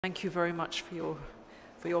Thank you very much for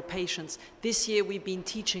your patience. This year we've been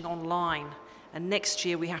teaching online, and next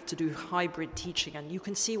year we have to do hybrid teaching, and you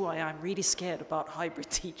can see why I'm really scared about hybrid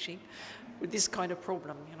teaching with this kind of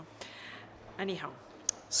problem, you know. Anyhow,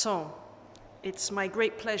 so it's my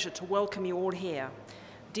great pleasure to welcome you all here.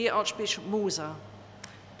 Dear Archbishop Musa,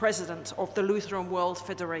 President of the Lutheran World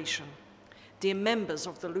Federation, dear members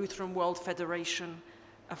of the Lutheran World Federation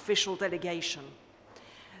official delegation,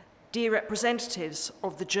 dear representatives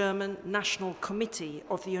of the German National Committee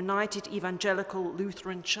of the United Evangelical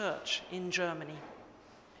Lutheran Church in Germany,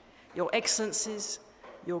 Your Excellencies,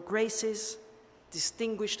 Your Graces,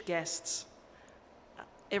 distinguished guests,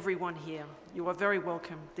 everyone here, you are very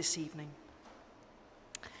welcome this evening.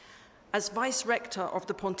 As Vice Rector of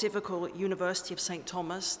the Pontifical University of St.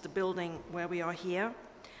 Thomas, the building where we are here,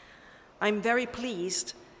 I'm very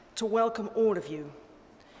pleased to welcome all of you.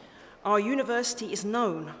 Our university is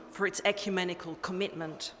known for its ecumenical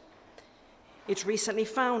commitment. It recently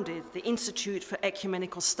founded the Institute for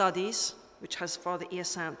Ecumenical Studies, which has Father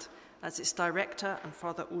Irsant as its director and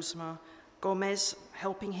Father Usma Gomez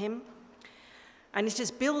helping him. And it is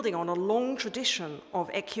building on a long tradition of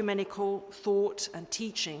ecumenical thought and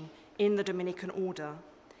teaching in the Dominican order,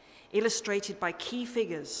 illustrated by key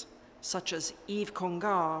figures such as Yves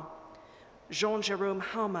Congar, Jean-Jérôme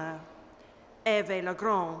Hammer, Hervé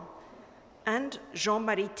Legrand, and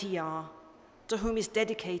Jean-Marie Tillard, to whom is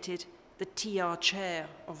dedicated the Tillard Chair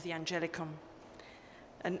of the Angelicum.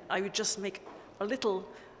 And I would just make a little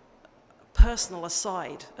personal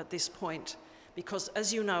aside at this point, because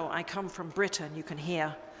as you know, I come from Britain, you can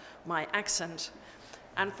hear my accent,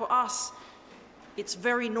 and for us, it's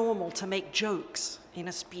very normal to make jokes in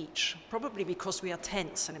a speech, probably because we are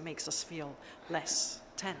tense and it makes us feel less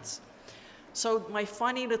tense. So my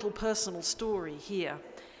funny little personal story here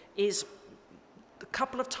is a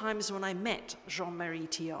couple of times when I met Jean-Marie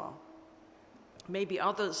Tillard. Maybe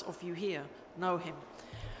others of you here know him.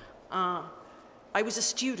 I was a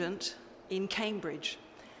student in Cambridge,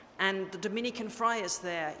 and the Dominican friars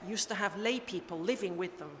there used to have lay people living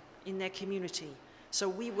with them in their community. So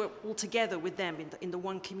we were all together with them in the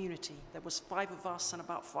one community. There was 5 of us and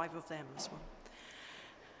about 5 of them as well.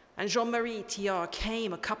 And Jean-Marie Tillard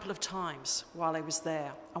came a couple of times while I was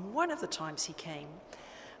there. And one of the times he came,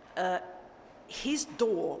 his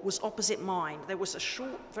door was opposite mine. There was a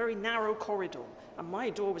short, very narrow corridor, and my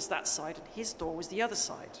door was that side, and his door was the other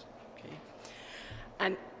side. Okay?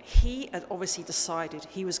 And he had obviously decided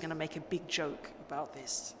he was going to make a big joke about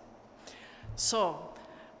this. So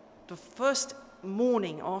the first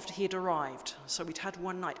morning after he had arrived, so we'd had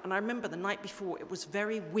one night, and I remember the night before, it was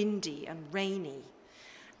very windy and rainy,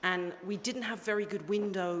 and we didn't have very good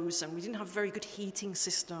windows, and we didn't have a very good heating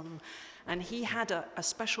system, and he had a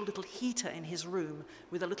special little heater in his room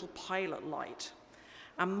with a little pilot light.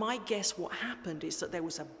 And my guess what happened is that there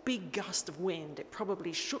was a big gust of wind. It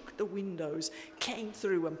probably shook the windows, came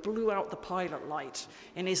through and blew out the pilot light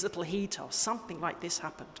in his little heater. Something like this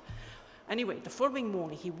happened. Anyway, the following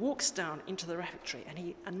morning, he walks down into the refectory and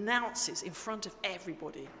he announces in front of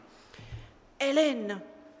everybody, "Hélène,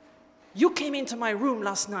 you came into my room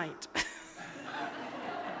last night."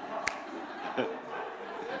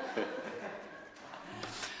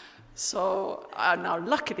 So now,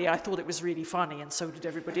 luckily, I thought it was really funny, and so did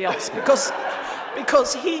everybody else, because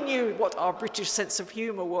he knew what our British sense of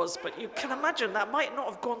humor was. But you can imagine that might not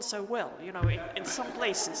have gone so well, you know, in some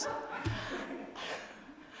places.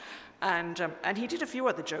 And he did a few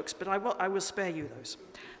other jokes, but I will spare you those.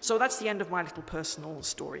 So that's the end of my little personal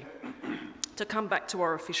story. To come back to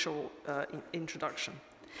our official introduction.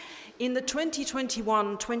 In the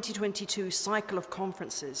 2021-2022 cycle of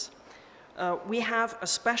conferences, we have a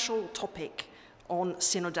special topic on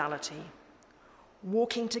synodality.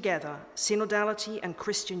 Walking together, synodality and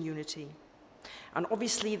Christian unity. And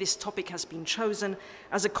obviously this topic has been chosen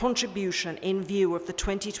as a contribution in view of the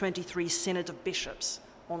 2023 Synod of Bishops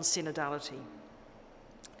on synodality.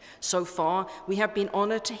 So far, we have been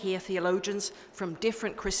honored to hear theologians from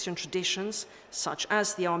different Christian traditions, such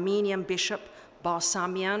as the Armenian bishop Bar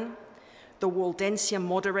Samian, the Waldensian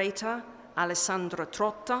moderator Alessandro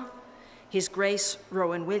Trotta, His Grace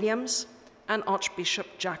Rowan Williams, and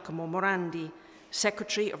Archbishop Giacomo Morandi,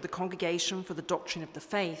 Secretary of the Congregation for the Doctrine of the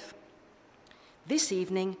Faith. This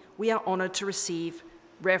evening, we are honored to receive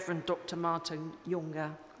Reverend Dr. Martin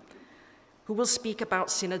Junge, who will speak about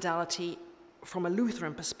synodality from a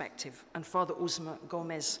Lutheran perspective, and Father Usma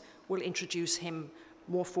Gomez will introduce him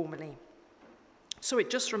more formally. So it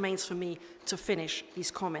just remains for me to finish these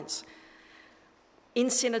comments. In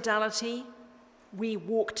synodality, we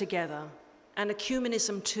walk together, and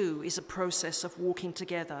ecumenism too is a process of walking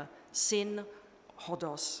together, sin,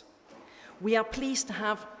 hodos. We are pleased to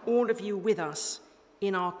have all of you with us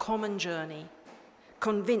in our common journey,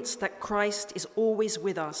 convinced that Christ is always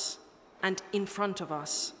with us and in front of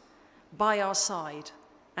us, by our side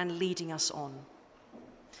and leading us on.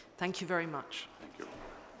 Thank you very much. Thank you.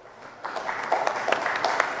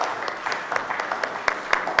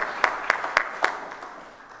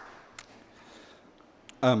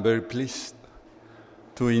 I'm very pleased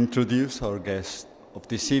to introduce our guest of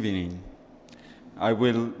this evening. I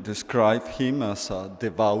will describe him as a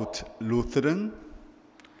devout Lutheran,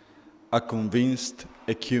 a convinced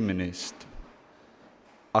ecumenist,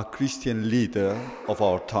 a Christian leader of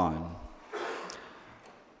our time.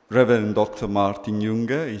 Reverend Dr. Martin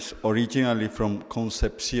Junge is originally from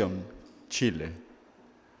Concepcion, Chile,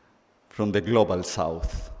 from the global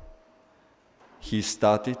south. He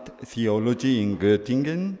studied theology in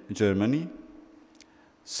Göttingen, Germany,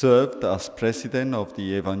 served as president of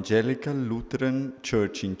the Evangelical Lutheran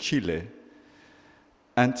Church in Chile,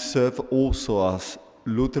 and served also as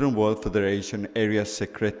Lutheran World Federation Area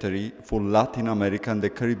Secretary for Latin America and the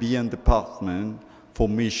Caribbean Department for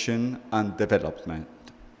Mission and Development.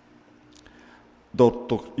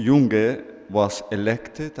 Dr. Junge was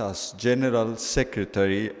elected as General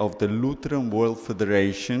Secretary of the Lutheran World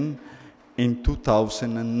Federation in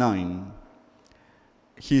 2009.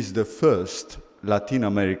 He is the first Latin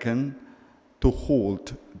American to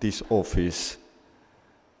hold this office.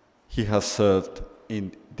 He has served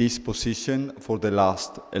in this position for the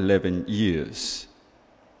last 11 years.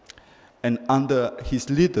 And under his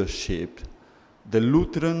leadership, the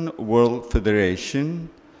Lutheran World Federation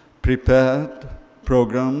prepared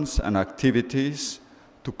programs and activities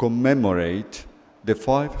to commemorate the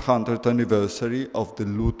 500th anniversary of the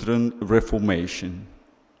Lutheran Reformation.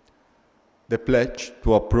 The pledge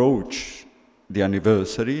to approach the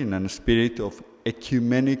anniversary in a spirit of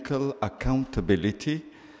ecumenical accountability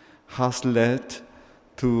has led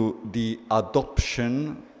to the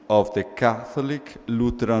adoption of the Catholic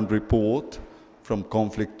Lutheran Report From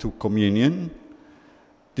Conflict to Communion,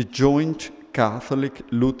 the joint Catholic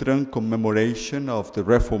Lutheran commemoration of the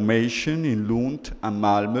Reformation in Lund and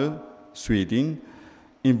Malmö, Sweden,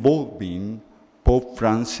 involving Pope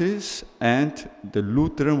Francis and the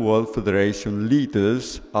Lutheran World Federation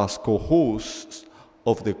leaders as co-hosts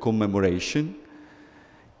of the commemoration,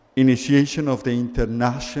 initiation of the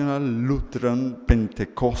International Lutheran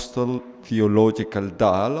Pentecostal Theological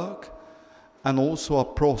Dialogue, and also a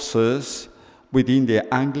process within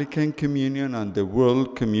the Anglican Communion and the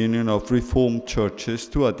World Communion of Reformed Churches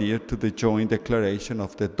to adhere to the joint declaration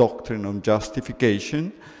of the Doctrine of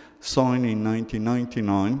Justification, signed in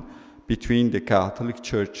 1999 between the Catholic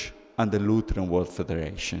Church and the Lutheran World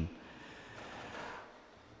Federation.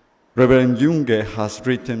 Reverend Junge has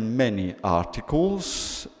written many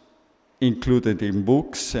articles, included in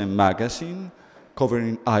books and magazines,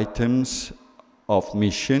 covering items of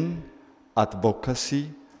mission,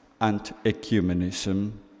 advocacy, and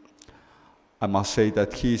ecumenism. I must say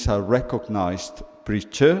that he is a recognized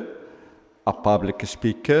preacher, a public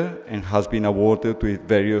speaker, and has been awarded with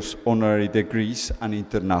various honorary degrees and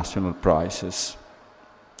international prizes.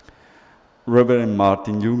 Reverend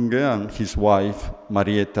Martin Junge and his wife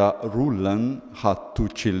Marietta Rullan had 2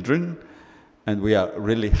 children, and we are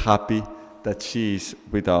really happy that she is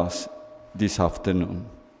with us this afternoon.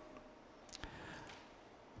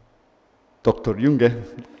 Dr. Junge,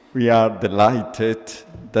 we are delighted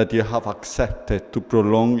that you have accepted to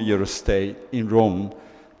prolong your stay in Rome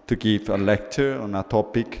to give a lecture on a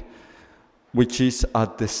topic which is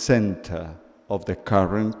at the center of the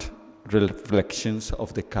current reflections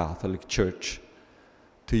of the Catholic Church.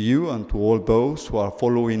 To you and to all those who are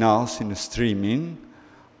following us in streaming,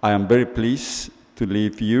 I am very pleased to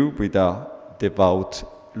leave you with a devout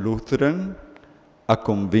Lutheran, a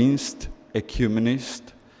convinced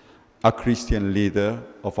ecumenist, a Christian leader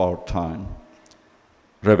of our time,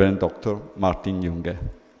 Reverend Dr. Martin Junge.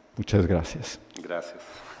 Muchas gracias. Gracias.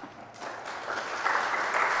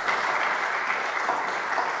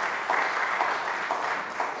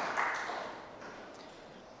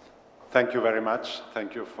 Thank you very much.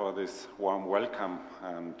 Thank you for this warm welcome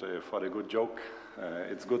and for the good joke.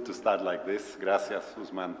 It's good to start like this. Gracias,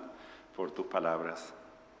 Guzmán, por tus palabras.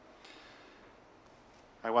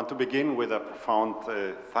 I want to begin with a profound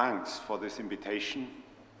thanks for this invitation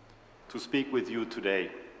to speak with you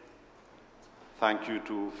today. Thank you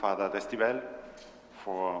to Father Destivel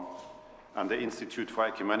and the Institute for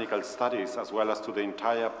Ecumenical Studies, as well as to the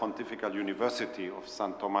entire Pontifical University of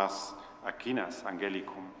St. Thomas Aquinas,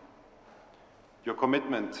 Angelicum. Your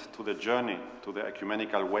commitment to the journey to the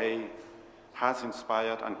ecumenical way has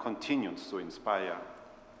inspired and continues to inspire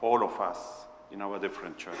all of us in our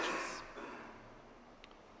different churches.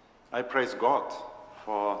 I praise God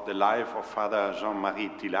for the life of Father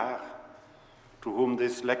Jean-Marie Tillard, to whom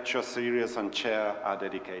this lecture series and chair are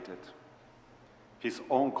dedicated. His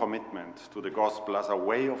own commitment to the gospel as a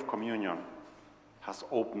way of communion has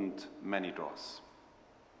opened many doors.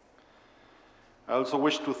 I also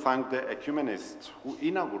wish to thank the ecumenist who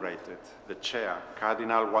inaugurated the chair,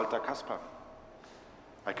 Cardinal Walter Kasper.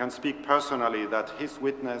 I can speak personally that his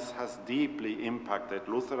witness has deeply impacted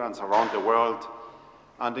Lutherans around the world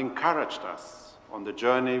and encouraged us on the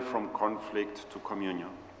journey from conflict to communion.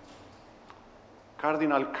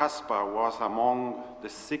 Cardinal Kasper was among the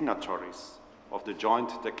signatories of the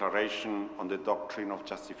Joint Declaration on the Doctrine of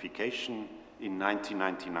Justification in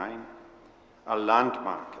 1999, a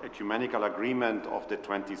landmark ecumenical agreement of the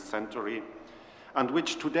 20th century, and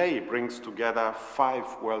which today brings together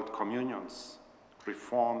 5 world communions: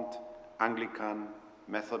 Reformed, Anglican,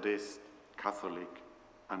 Methodist, Catholic,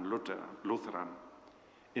 and Lutheran,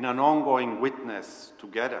 in an ongoing witness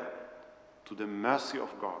together to the mercy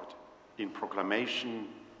of God in proclamation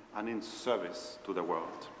and in service to the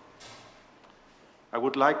world. I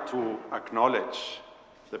would like to acknowledge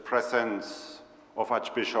the presence of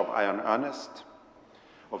Archbishop Ian Ernest,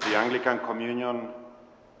 of the Anglican Communion,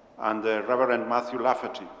 and the Reverend Matthew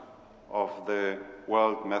Lafferty of the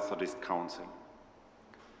World Methodist Council.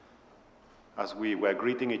 As we were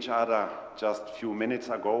greeting each other just a few minutes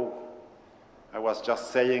ago, I was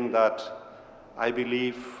just saying that I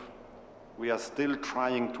believe we are still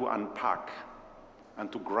trying to unpack and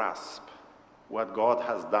to grasp what God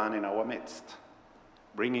has done in our midst,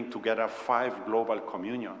 bringing together 5 global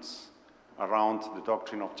communions around the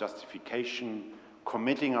doctrine of justification,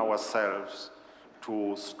 committing ourselves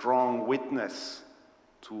to strong witness,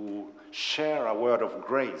 to share a word of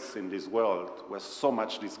grace in this world where so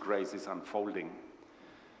much disgrace is unfolding.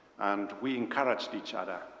 And we encouraged each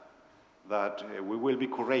other that we will be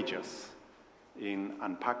courageous in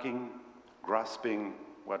unpacking, grasping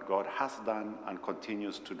what God has done and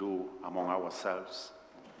continues to do among ourselves.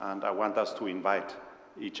 And I want us to invite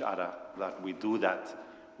each other that we do that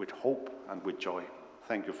with hope and with joy.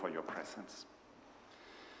 Thank you for your presence.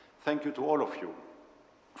 Thank you to all of you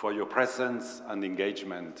for your presence and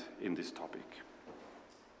engagement in this topic.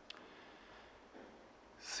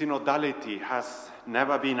 Synodality has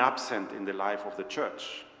never been absent in the life of the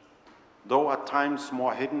Church, though at times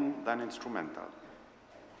more hidden than instrumental.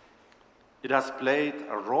 It has played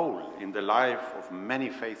a role in the life of many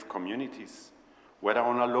faith communities, whether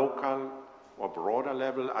on a local or broader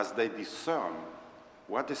level, as they discern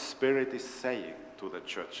what the Spirit is saying to the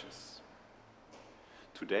churches.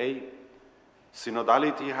 Today,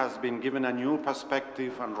 synodality has been given a new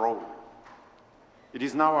perspective and role. It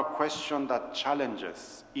is now a question that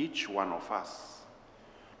challenges each one of us,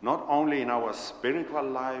 not only in our spiritual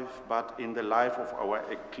life, but in the life of our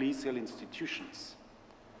ecclesial institutions,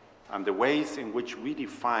 and the ways in which we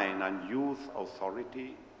define and use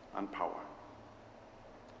authority and power.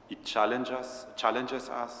 It challenges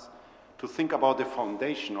us to think about the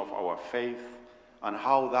foundation of our faith and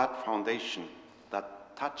how that foundation,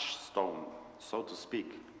 that touchstone, so to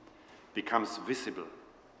speak, becomes visible,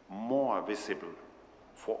 more visible,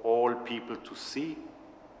 for all people to see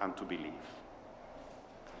and to believe.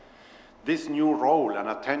 This new role and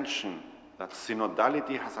attention that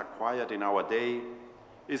synodality has acquired in our day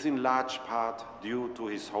is in large part due to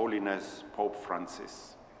His Holiness Pope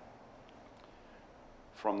Francis.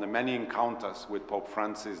 From the many encounters with Pope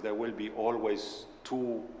Francis, there will be always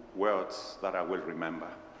 2 words that I will remember: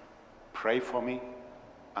 pray for me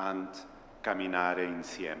and camminare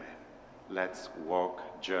insieme. Let's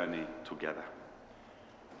walk, journey together.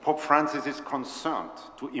 Pope Francis is concerned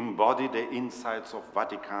to embody the insights of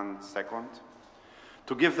Vatican II,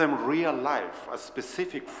 to give them real life, a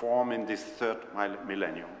specific form in this 3rd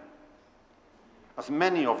millennium. As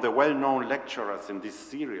many of the well-known lecturers in this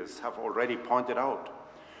series have already pointed out,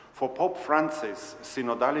 for Pope Francis,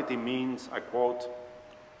 synodality means, I quote,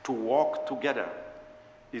 "to walk together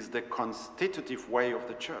is the constitutive way of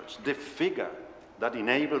the Church, the figure that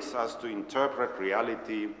enables us to interpret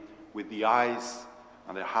reality with the eyes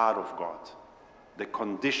and the heart of God, the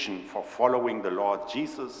condition for following the Lord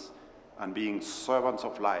Jesus and being servants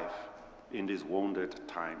of life in this wounded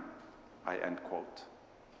time." I end quote.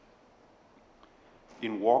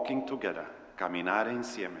 In walking together, camminare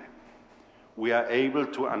insieme, we are able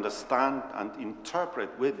to understand and interpret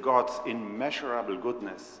with God's immeasurable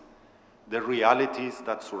goodness the realities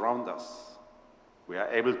that surround us. We are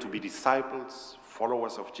able to be disciples,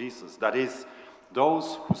 followers of Jesus, that is,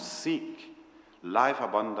 those who seek life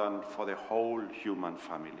abundant for the whole human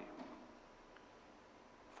family.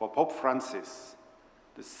 For Pope Francis,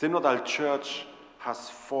 the Synodal Church has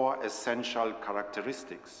 4 essential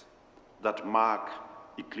characteristics that mark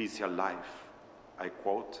ecclesial life. I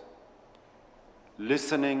quote,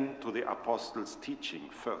 listening to the apostles' teaching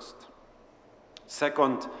first.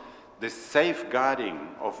 Second, the safeguarding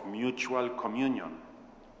of mutual communion.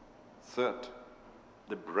 Third,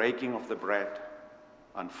 the breaking of the bread.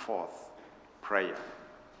 And fourth, prayer.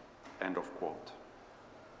 End of quote.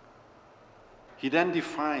 He then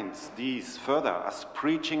defines these further as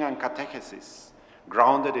preaching and catechesis,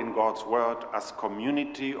 grounded in God's word, as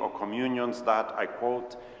community or communions that, I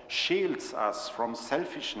quote, shields us from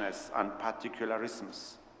selfishness and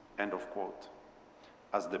particularisms, end of quote,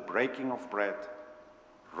 as the breaking of bread,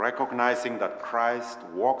 recognizing that Christ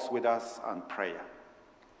walks with us, and prayer.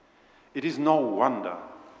 It is no wonder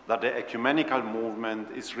that the ecumenical movement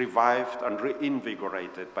is revived and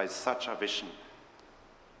reinvigorated by such a vision.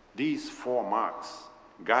 These 4 marks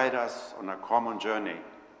guide us on a common journey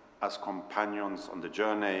as companions on the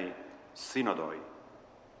journey synodoi.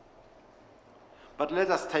 But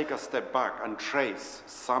let us take a step back and trace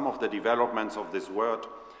some of the developments of this word,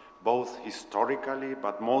 both historically,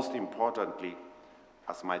 but most importantly,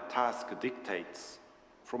 as my task dictates,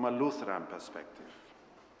 from a Lutheran perspective.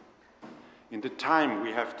 In the time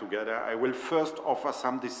we have together, I will first offer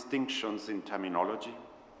some distinctions in terminology,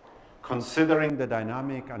 considering the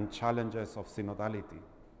dynamic and challenges of synodality.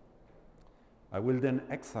 I will then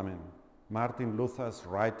examine Martin Luther's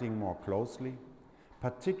writing more closely,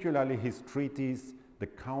 particularly his treatise, The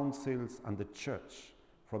Councils and the Church,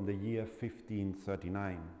 from the year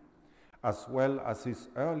 1539, as well as his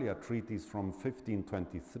earlier treatise from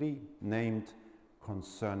 1523, named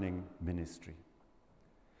Concerning Ministry.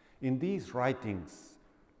 In these writings,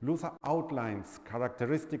 Luther outlines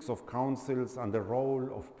characteristics of councils and the role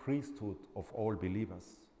of priesthood of all believers.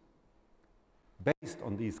 Based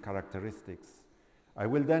on these characteristics, I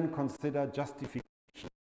will then consider justification,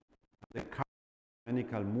 the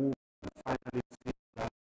ecumenical movement, and finally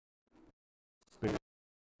spirit.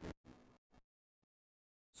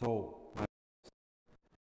 So, my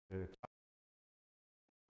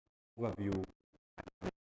overview.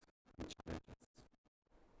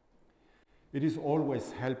 It is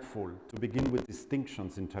always helpful to begin with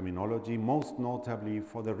distinctions in terminology, most notably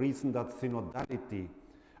for the reason that synodality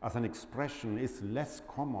as an expression is less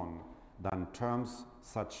common than terms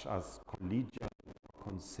such as collegial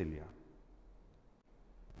or concilia.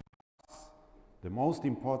 The most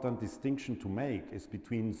important distinction to make is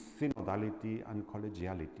between synodality and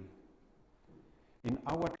collegiality. In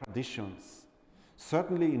our traditions,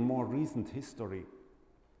 certainly in more recent history,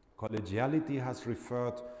 collegiality has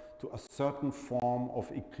referred to a certain form of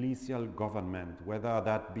ecclesial government, whether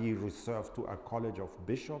that be reserved to a college of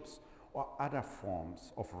bishops or other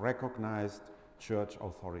forms of recognized church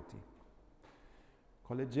authority.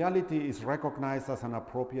 Collegiality is recognized as an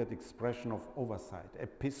appropriate expression of oversight,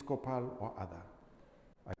 episcopal or other.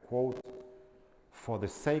 I quote, for the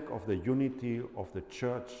sake of the unity of the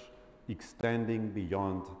church extending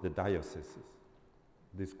beyond the dioceses.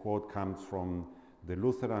 This quote comes from the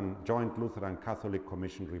Joint Lutheran Catholic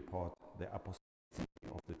Commission report, The Apostasy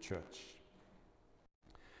of the Church.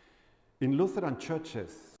 In Lutheran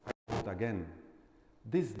churches, I quote again,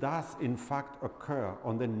 this does in fact occur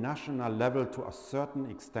on the national level to a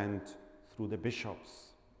certain extent through the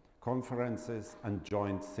bishops, conferences and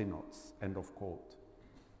joint synods, end of quote.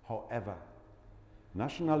 However,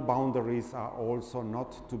 national boundaries are also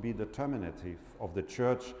not to be determinative of the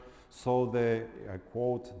church, so the, I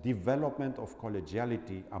quote, development of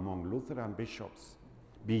collegiality among Lutheran bishops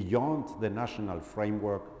beyond the national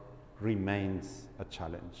framework remains a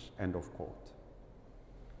challenge, end of quote.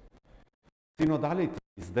 Synodality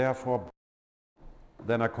is therefore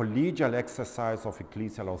than a collegial exercise of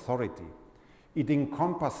ecclesial authority. It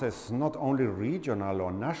encompasses not only regional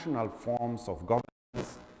or national forms of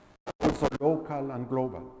governance, but also local and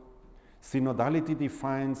global. Synodality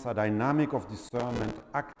defines a dynamic of discernment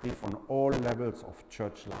active on all levels of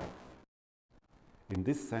church life. In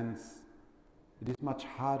this sense, it is much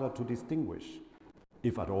harder to distinguish,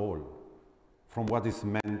 if at all, from what is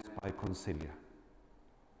meant by concilia.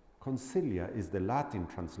 Concilia is the Latin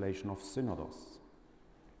translation of synodos.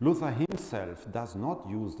 Luther himself does not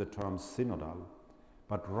use the term synodal,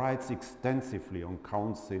 but writes extensively on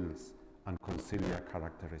councils and conciliar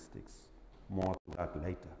characteristics. More to that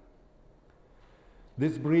later.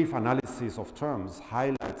 This brief analysis of terms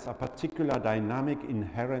highlights a particular dynamic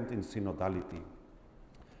inherent in synodality.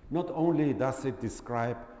 Not only does it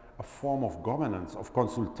describe a form of governance, of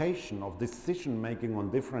consultation, of decision-making on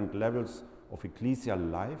different levels of ecclesial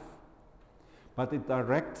life, but it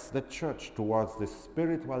directs the Church towards the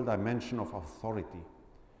spiritual dimension of authority,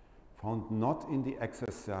 found not in the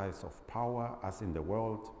exercise of power as in the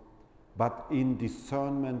world, but in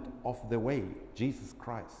discernment of the way, Jesus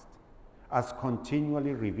Christ, as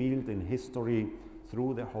continually revealed in history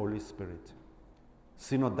through the Holy Spirit.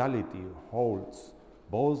 Synodality holds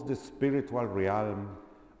both the spiritual realm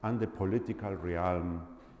and the political realm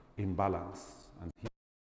in balance. And here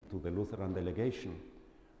to the Lutheran delegation,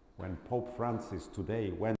 when Pope Francis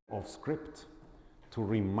today went off script to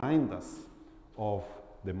remind us of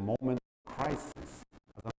the moment of crisis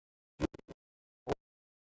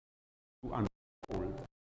to unfold.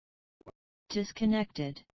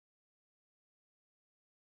 Disconnected.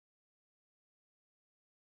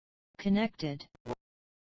 Connected.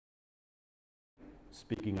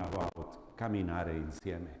 Speaking about camminare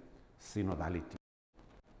insieme, synodality.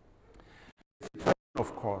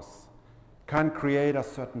 Of course, can create a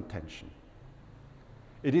certain tension.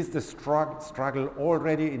 It is the struggle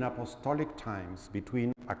already in apostolic times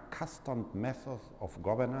between accustomed methods of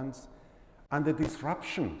governance and the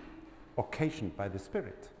disruption occasioned by the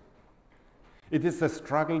Spirit. It is a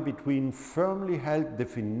struggle between firmly held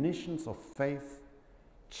definitions of faith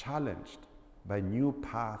challenged by new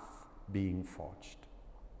paths being forged.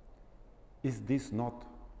 Is this not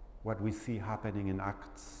what we see happening in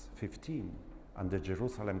Acts 15 and the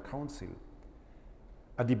Jerusalem Council?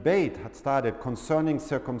 A debate had started concerning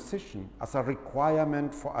circumcision as a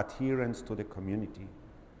requirement for adherence to the community.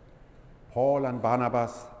 Paul and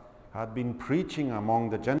Barnabas had been preaching among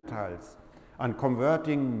the Gentiles and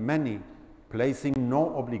converting many, placing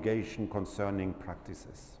no obligation concerning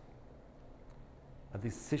practices. A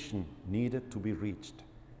decision needed to be reached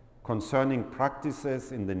concerning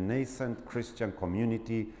practices in the nascent Christian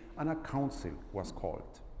community, and a council was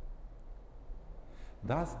called.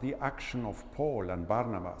 Does the action of Paul and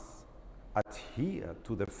Barnabas adhere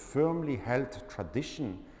to the firmly held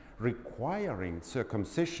tradition requiring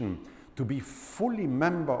circumcision to be fully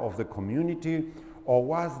member of the community, or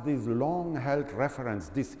was this long-held reference,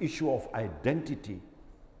 this issue of identity,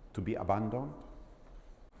 to be abandoned?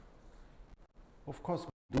 Of course,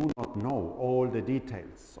 we do not know all the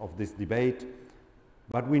details of this debate,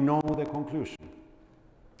 but we know the conclusion.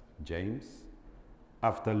 James,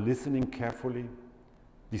 after listening carefully,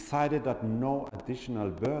 decided that no additional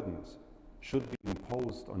burdens should be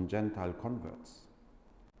imposed on Gentile converts.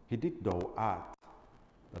 He did, though, add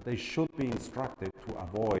that they should be instructed to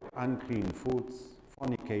avoid unclean foods,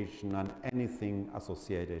 fornication, and anything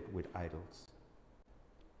associated with idols.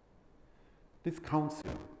 This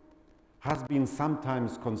council has been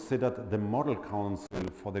sometimes considered the model council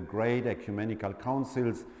for the great ecumenical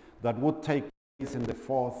councils that would take place in the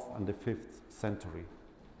 4th and the 5th century.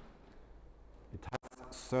 It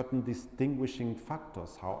has certain distinguishing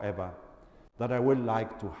factors, however, that I would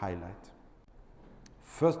like to highlight.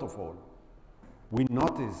 First of all, we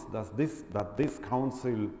notice that this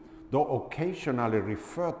council, though occasionally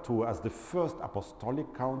referred to as the First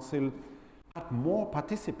Apostolic Council, had more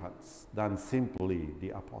participants than simply the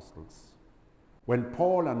apostles. When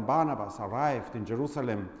Paul and Barnabas arrived in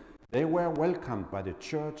Jerusalem, they were welcomed by the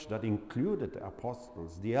church that included the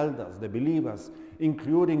apostles, the elders, the believers,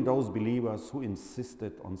 including those believers who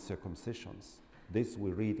insisted on circumcisions. This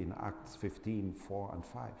we read in Acts 15, 4 and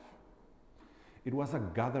 5. It was a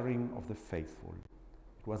gathering of the faithful.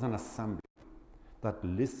 It was an assembly that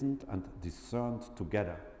listened and discerned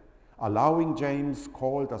together, allowing James,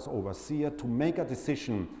 called as overseer, to make a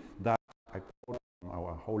decision that, I quote from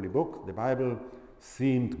our holy book, the Bible,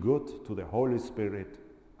 seemed good to the Holy Spirit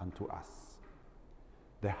and to us.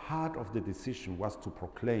 The heart of the decision was to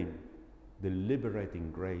proclaim the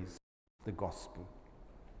liberating grace of the gospel.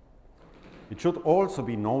 It should also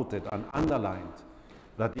be noted and underlined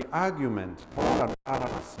that the argument Paul and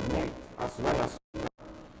Barnabas made, as well as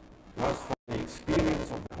was for the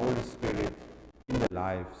experience of the Holy Spirit in the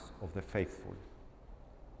lives of the faithful.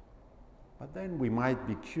 But then we might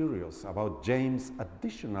be curious about James'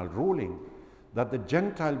 additional ruling that the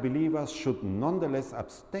Gentile believers should nonetheless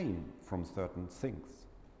abstain from certain things.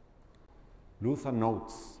 Luther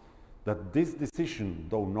notes that this decision,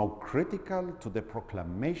 though not critical to the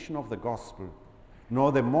proclamation of the gospel,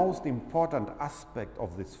 nor the most important aspect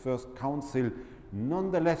of this first council,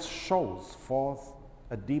 nonetheless shows forth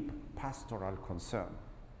a deep pastoral concern.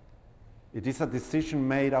 It is a decision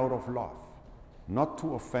made out of love, not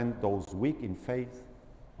to offend those weak in faith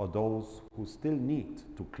or those who still need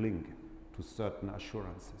to cling to certain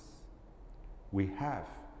assurances. We have,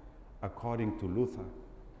 according to Luther,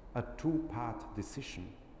 a two-part decision,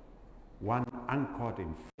 one anchored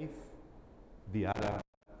in faith, the other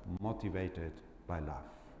motivated by love.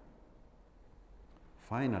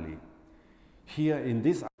 Finally, here in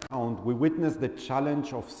this account, we witness the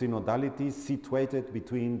challenge of synodality situated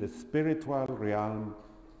between the spiritual realm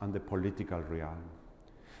and the political realm.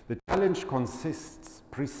 The challenge consists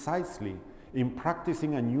precisely in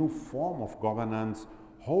practicing a new form of governance,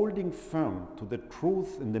 holding firm to the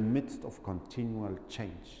truth in the midst of continual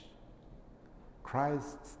change.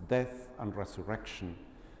 Christ's death and resurrection,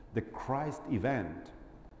 the Christ event,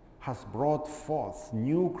 has brought forth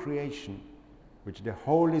new creation, which the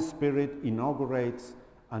Holy Spirit inaugurates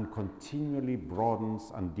and continually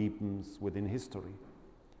broadens and deepens within history.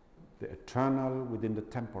 The eternal within the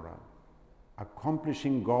temporal,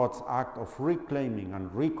 accomplishing God's act of reclaiming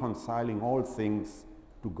and reconciling all things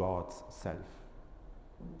to God's self.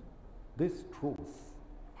 This truth,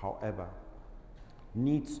 however,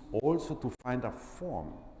 needs also to find a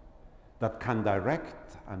form that can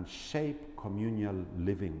direct and shape communal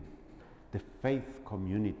living, the faith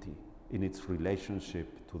community in its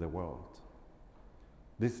relationship to the world.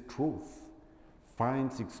 This truth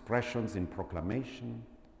finds expressions in proclamation,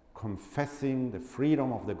 confessing the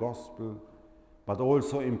freedom of the gospel, but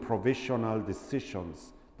also in provisional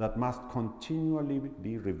decisions that must continually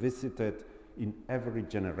be revisited in every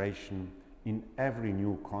generation, in every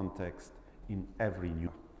new context, in every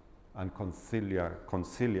new and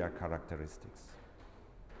conciliar characteristics.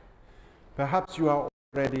 Perhaps you are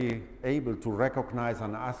already able to recognize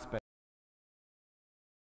an aspect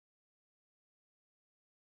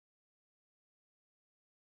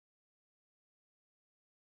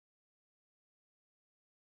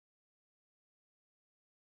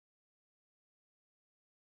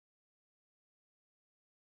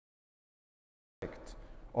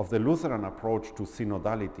of the Lutheran approach to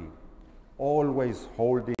synodality, always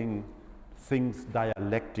holding things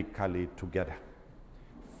dialectically together.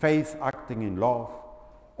 Faith acting in love,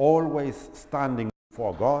 always standing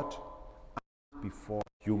before God and before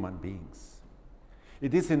human beings.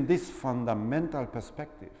 It is in this fundamental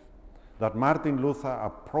perspective that Martin Luther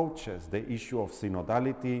approaches the issue of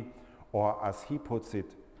synodality, or as he puts it,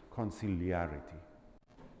 conciliarity.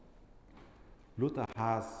 Luther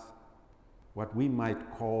has what we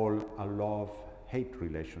might call a love-hate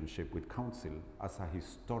relationship with council as a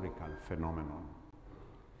historical phenomenon.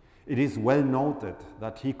 It is well noted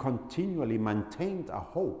that he continually maintained a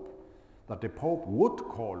hope that the Pope would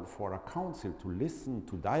call for a council to listen,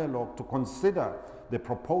 to dialogue, to consider the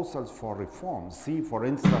proposals for reform. See, for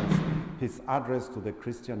instance, his address to the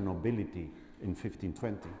Christian nobility in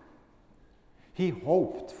 1520. He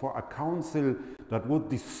hoped for a council that would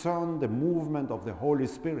discern the movement of the Holy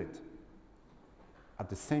Spirit. At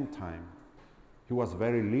the same time, he was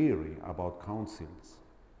very leery about councils,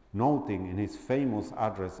 noting in his famous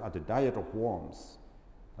address at the Diet of Worms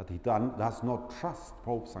that he does not trust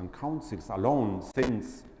popes and councils alone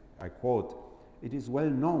since, I quote, "it is well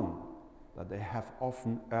known that they have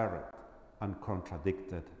often erred and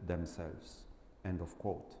contradicted themselves," end of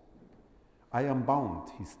quote. "I am bound,"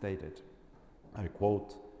 he stated, I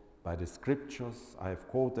quote, "by the scriptures I have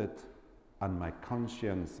quoted, and my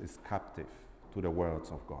conscience is captive to the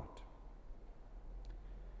words of God."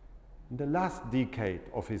 In the last decade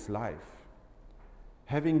of his life,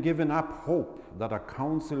 having given up hope that a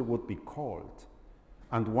council would be called,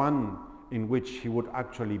 and one in which he would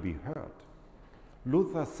actually be heard,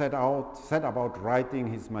 Luther set about writing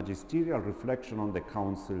his magisterial reflection on the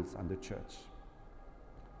councils and the church.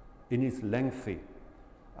 In his lengthy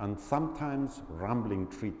and sometimes rambling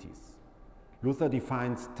treatise, Luther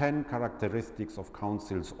defines 10 characteristics of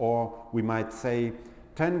councils, or we might say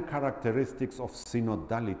 10 characteristics of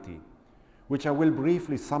synodality, which I will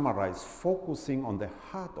briefly summarize, focusing on the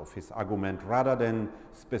heart of his argument rather than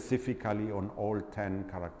specifically on all 10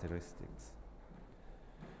 characteristics.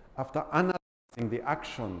 After analyzing the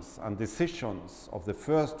actions and decisions of the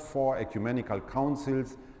first 4 ecumenical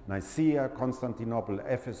councils, Nicaea, Constantinople,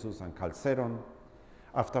 Ephesus, and Chalcedon,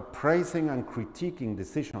 after praising and critiquing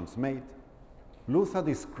decisions made, Luther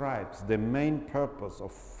describes the main purpose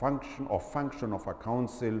of function of a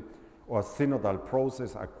council or synodal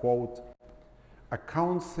process. I quote, "A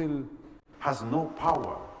council has no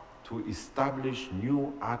power to establish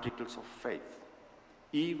new articles of faith,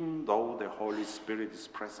 even though the Holy Spirit is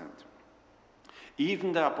present.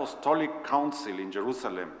 Even the Apostolic Council in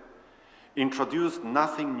Jerusalem introduced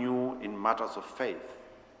nothing new in matters of faith,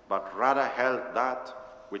 but rather held that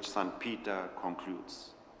which St. Peter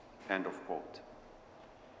concludes," end of quote.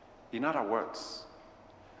 In other words,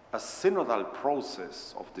 a synodal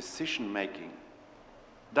process of decision-making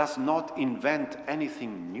does not invent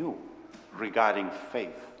anything new regarding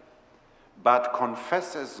faith, but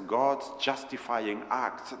confesses God's justifying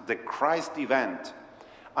act, the Christ event,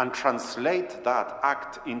 and translate that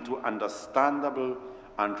act into understandable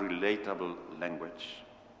and relatable language.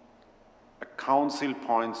 A council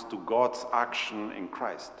points to God's action in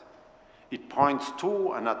Christ. It points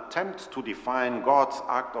to and attempts to define God's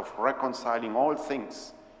act of reconciling all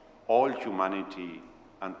things, all humanity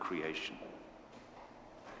and creation.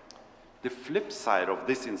 The flip side of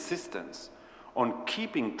this insistence on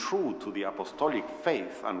keeping true to the apostolic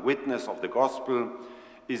faith and witness of the gospel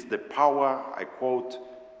is the power, I quote,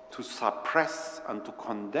 to suppress and to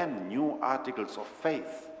condemn new articles of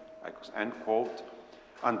faith, end quote,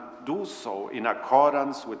 and do so in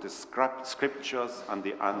accordance with the scriptures and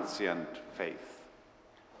the ancient faith.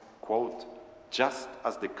 Quote, just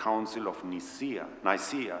as the Council of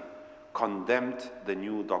Nicaea condemned the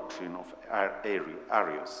new doctrine of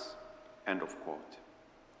Arius, end of quote.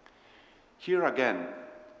 Here again,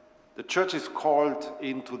 the Church is called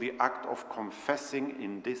into the act of confessing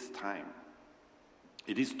in this time.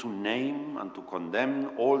 It is to name and to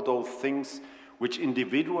condemn all those things which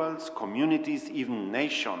individuals, communities, even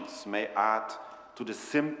nations may add to the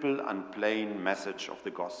simple and plain message of the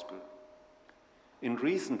gospel. In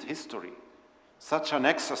recent history, such an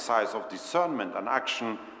exercise of discernment and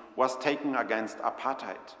action was taken against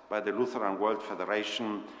apartheid by the Lutheran World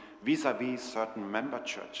Federation vis-à-vis certain member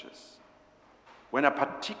churches. When a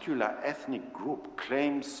particular ethnic group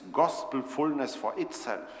claims gospel fullness for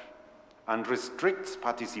itself and restricts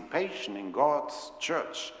participation in God's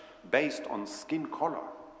church based on skin color,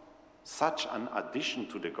 such an addition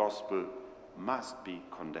to the gospel must be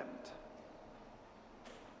condemned.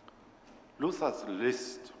 Luther's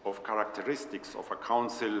list of characteristics of a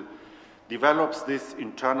council develops this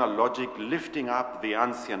internal logic, lifting up the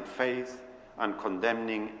ancient faith and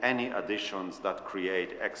condemning any additions that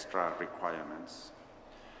create extra requirements.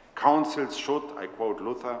 Councils should, I quote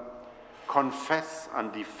Luther, confess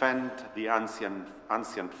and defend the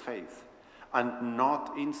ancient faith and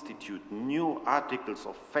not institute new articles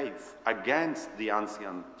of faith against the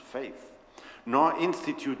ancient faith, nor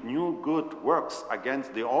institute new good works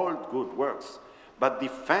against the old good works, but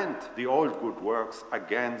defend the old good works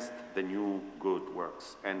against the new good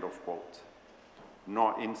works, end of quote.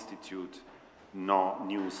 Nor institute nor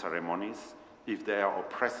new ceremonies, if they are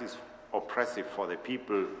oppressive for the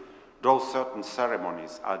people, though certain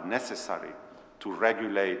ceremonies are necessary to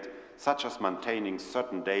regulate, such as maintaining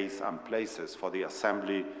certain days and places for the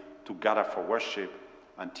assembly to gather for worship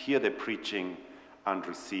and hear the preaching and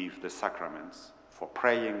receive the sacraments, for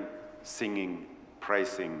praying, singing,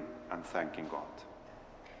 praising, and thanking God.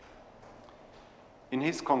 In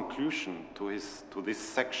his conclusion to these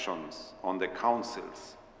sections on the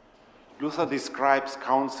councils, Luther describes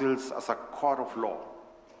councils as a court of law.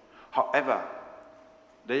 However,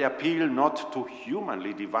 they appeal not to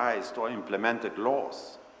humanly devised or implemented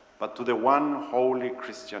laws, but to the one holy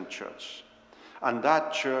Christian church. And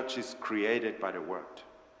that church is created by the word.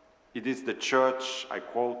 It is the church, I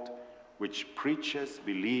quote, which preaches,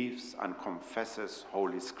 believes, and confesses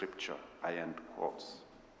Holy Scripture, I end quotes.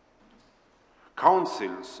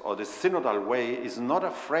 Councils, or the synodal way, is not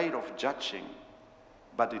afraid of judging,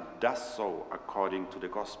 but it does so according to the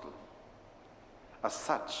gospel. As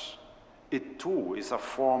such, it too is a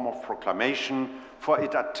form of proclamation, for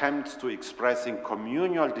it attempts to express in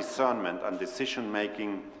communal discernment and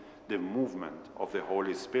decision-making the movement of the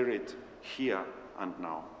Holy Spirit here and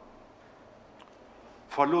now.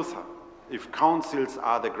 For Luther, if councils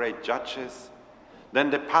are the great judges, then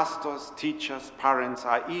the pastors, teachers, parents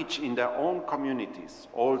are each in their own communities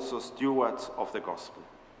also stewards of the gospel.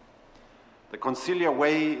 The conciliar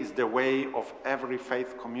way is the way of every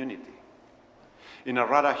faith community. In a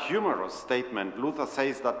rather humorous statement, Luther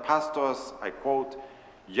says that pastors, I quote,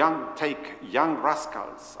 take young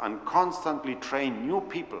rascals and constantly train new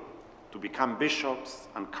people to become bishops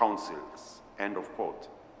and councils, end of quote.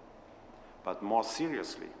 But more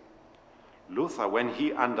seriously, Luther, when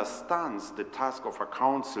he understands the task of a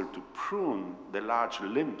council to prune the large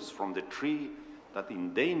limbs from the tree that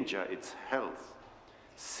endanger its health,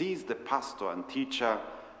 sees the pastor and teacher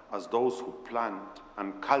as those who plant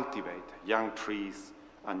and cultivate young trees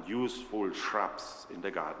and useful shrubs in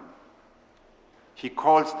the garden. He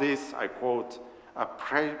calls this, I quote, a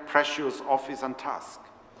precious office and task,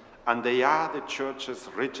 and they are the church's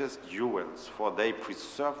richest jewels, for they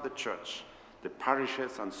preserve the church, the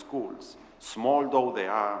parishes and schools, small though they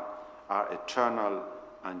are eternal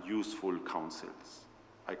and useful councils.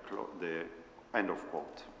 The end of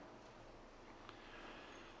quote.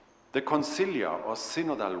 The conciliar or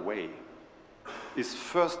synodal way is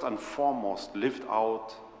first and foremost lived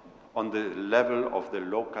out on the level of the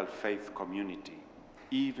local faith community,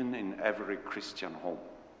 even in every Christian home.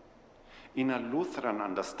 In a Lutheran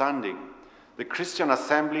understanding, the Christian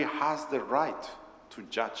assembly has the right to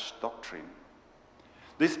judge doctrine.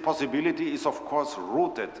 This possibility is, of course,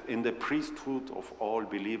 rooted in the priesthood of all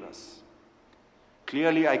believers.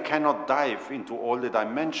 Clearly, I cannot dive into all the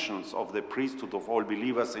dimensions of the priesthood of all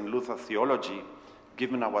believers in Luther theology,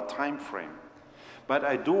 given our time frame. But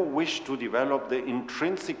I do wish to develop the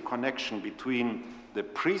intrinsic connection between the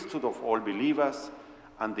priesthood of all believers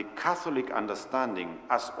and the Catholic understanding,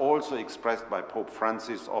 as also expressed by Pope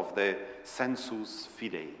Francis, of the sensus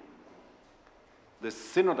fidei. The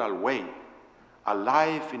synodal way,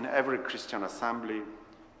 alive in every Christian assembly,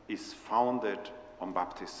 is founded on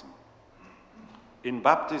baptism. In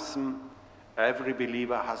baptism, every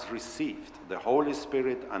believer has received the Holy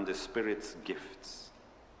Spirit and the Spirit's gifts.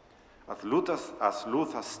 As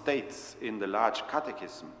Luther states in the Large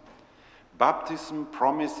Catechism, baptism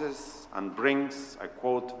promises and brings, I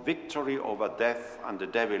quote, victory over death and the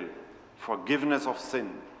devil, forgiveness of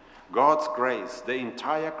sin, God's grace, the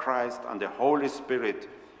entire Christ, and the Holy Spirit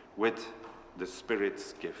with the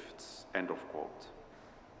Spirit's gifts, end of quote.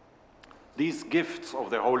 These gifts of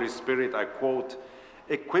the Holy Spirit, I quote,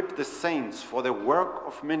 equip the saints for the work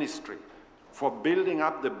of ministry, for building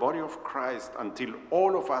up the body of Christ until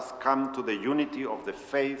all of us come to the unity of the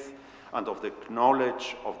faith and of the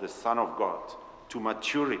knowledge of the Son of God, to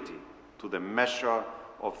maturity, to the measure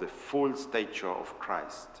of the full stature of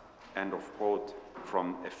Christ, end of quote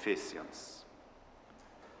from Ephesians.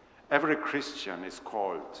 Every Christian is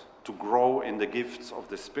called to grow in the gifts of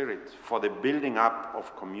the Spirit for the building up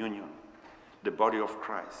of communion, the body of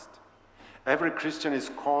Christ. Every Christian is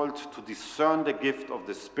called to discern the gift of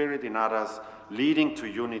the Spirit in others, leading to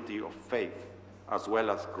unity of faith, as well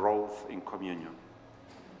as growth in communion.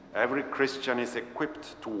 Every Christian is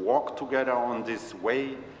equipped to walk together on this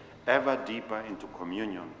way ever deeper into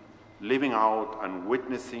communion, living out and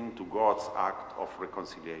witnessing to God's act of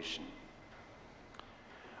reconciliation.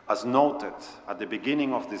 As noted at the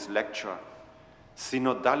beginning of this lecture,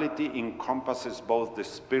 synodality encompasses both the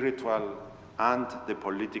spiritual and the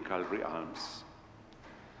political realms.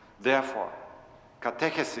 Therefore,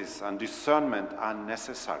 catechesis and discernment are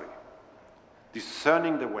necessary.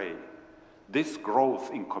 Discerning the way, this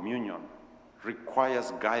growth in communion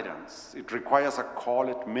requires guidance. It requires a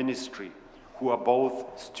called ministry who are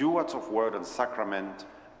both stewards of word and sacrament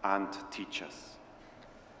and teachers.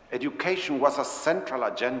 Education was a central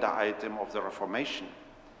agenda item of the Reformation.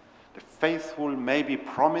 The faithful may be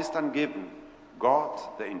promised and given God,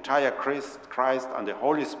 the entire Christ, and the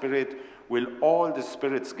Holy Spirit will all the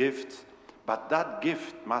Spirit's gifts, but that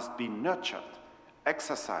gift must be nurtured,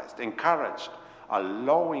 exercised, encouraged,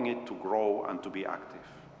 allowing it to grow and to be active.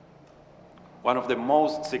 One of the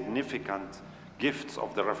most significant gifts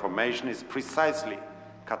of the Reformation is precisely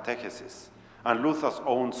catechesis, and Luther's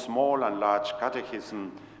own small and large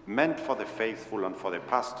catechism meant for the faithful and for the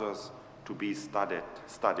pastors to be studied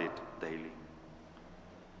daily.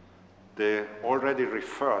 The already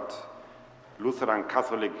referred Lutheran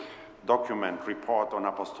Catholic document Report on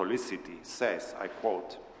Apostolicity says, I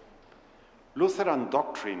quote, Lutheran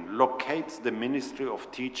doctrine locates the ministry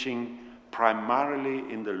of teaching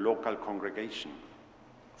primarily in the local congregation,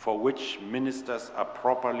 for which ministers are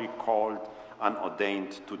properly called and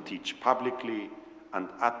ordained to teach publicly and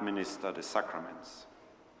administer the sacraments.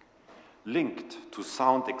 Linked to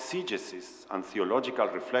sound exegesis and theological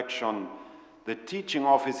reflection, the teaching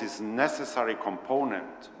office is a necessary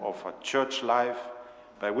component of a church life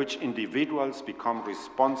by which individuals become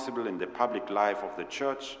responsible in the public life of the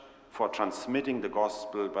church for transmitting the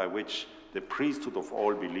gospel by which the priesthood of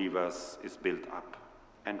all believers is built up.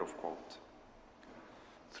 End of quote.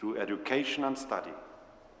 Through education and study,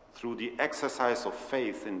 through the exercise of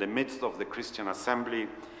faith in the midst of the Christian assembly,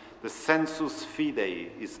 the sensus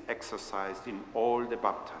fidei is exercised in all the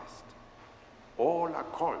baptized. All are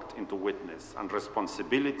called into witness and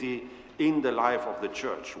responsibility in the life of the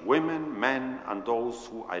church, women, men, and those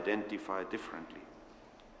who identify differently.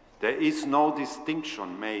 There is no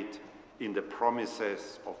distinction made in the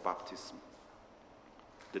promises of baptism.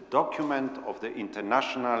 The document of the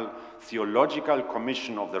International Theological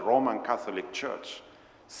Commission of the Roman Catholic Church,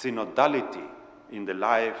 Synodality in the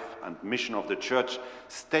Life and Mission of the Church,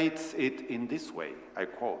 states it in this way, I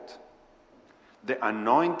quote, "The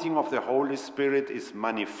anointing of the Holy Spirit is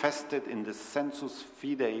manifested in the sensus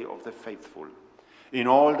fidei of the faithful. In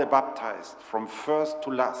all the baptized, from first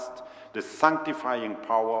to last, the sanctifying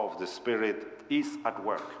power of the Spirit is at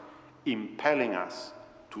work, impelling us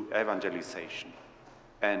to evangelization."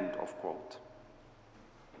 End of quote.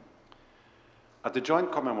 At the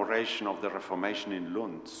joint commemoration of the Reformation in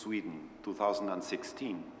Lund, Sweden,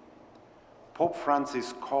 2016, Pope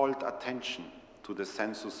Francis called attention to the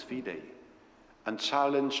sensus fidei and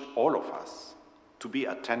challenged all of us to be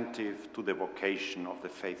attentive to the vocation of the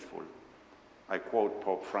faithful. I quote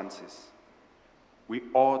Pope Francis, "We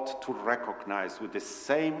ought to recognize with the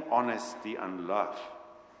same honesty and love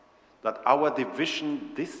that our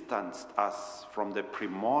division distanced us from the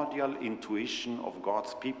primordial intuition of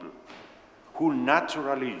God's people, who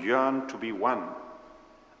naturally yearn to be one,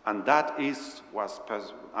 and that it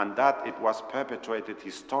was perpetuated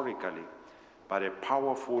historically by the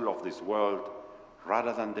powerful of this world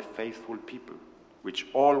rather than the faithful people, which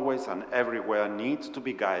always and everywhere needs to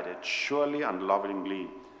be guided surely and lovingly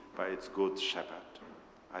by its good shepherd."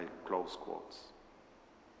 I close quotes.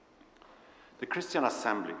 The Christian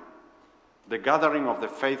Assembly, the gathering of the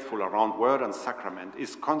faithful around word and sacrament,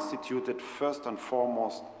 is constituted first and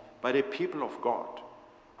foremost by the people of God,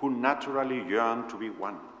 who naturally yearn to be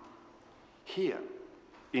one. Here,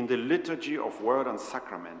 in the liturgy of word and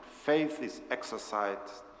sacrament, faith is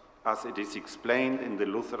exercised as it is explained in the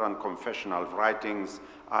Lutheran confessional writings,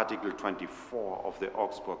 Article 24 of the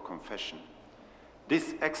Augsburg Confession.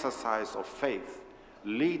 This exercise of faith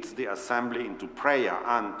leads the assembly into prayer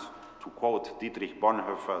and, to quote Dietrich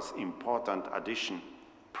Bonhoeffer's important addition,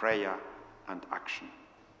 prayer and action.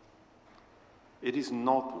 It is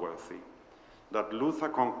noteworthy that Luther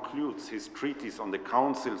concludes his treatise on the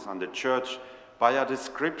councils and the church by a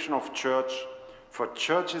description of church, for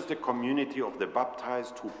church is the community of the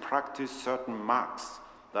baptized who practice certain marks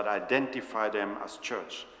that identify them as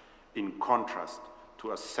church, in contrast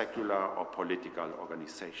to a secular or political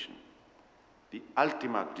organization. The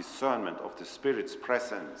ultimate discernment of the Spirit's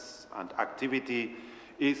presence and activity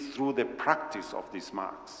is through the practice of these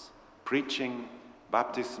marks: preaching,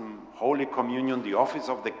 baptism, Holy Communion, the office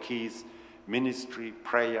of the keys, ministry,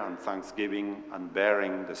 prayer and thanksgiving, and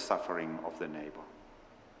bearing the suffering of the neighbor.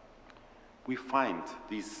 We find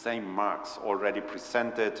these same marks already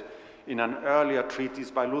presented in an earlier treatise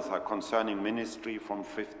by Luther concerning ministry from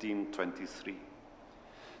 1523.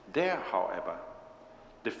 There, however,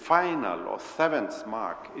 the final or seventh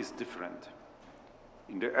mark is different.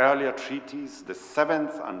 In the earlier treatise, the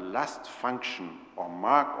seventh and last function or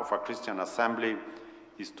mark of a Christian assembly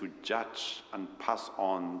is to judge and pass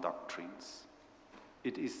on doctrines.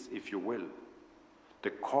 It is, if you will,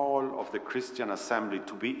 the call of the Christian assembly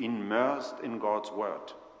to be immersed in God's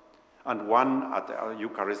word, and one at the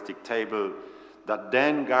Eucharistic table that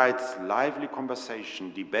then guides lively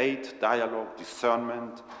conversation, debate, dialogue,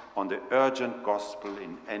 discernment on the urgent gospel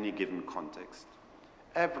in any given context.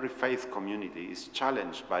 Every faith community is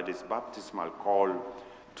challenged by this baptismal call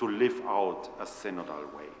to live out a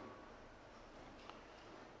synodal way.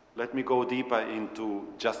 Let me go deeper into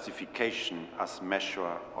justification as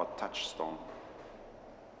measure or touchstone.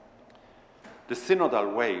 The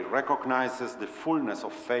synodal way recognizes the fullness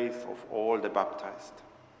of faith of all the baptized.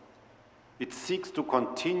 It seeks to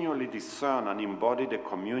continually discern and embody the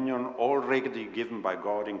communion already given by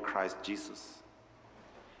God in Christ Jesus,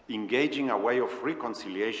 engaging a way of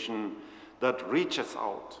reconciliation that reaches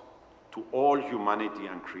out to all humanity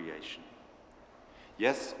and creation.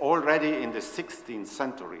 Yes, already in the 16th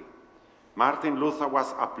century, Martin Luther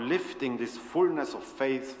was uplifting this fullness of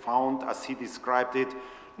faith found, as he described it,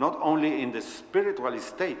 not only in the spiritual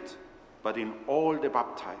estate, but in all the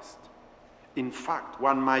baptized. In fact,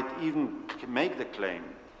 one might even make the claim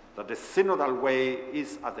that the synodal way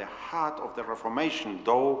is at the heart of the Reformation,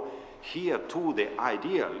 though here too the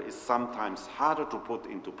ideal is sometimes harder to put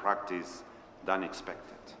into practice than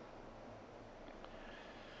expected.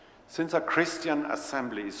 Since a Christian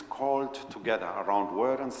assembly is called together around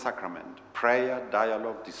word and sacrament, prayer,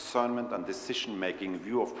 dialogue, discernment, and decision-making in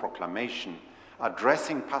view of proclamation,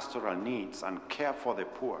 addressing pastoral needs and care for the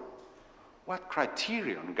poor, what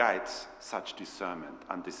criterion guides such discernment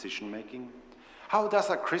and decision-making? How does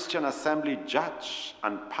a Christian assembly judge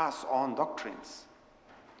and pass on doctrines?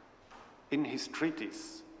 In his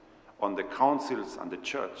treatise on the councils and the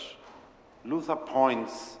church, Luther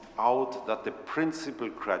points out that the principal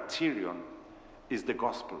criterion is the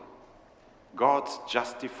gospel, God's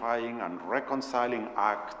justifying and reconciling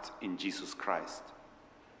act in Jesus Christ.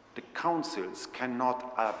 The councils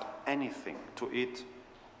cannot add anything to it,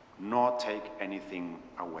 nor take anything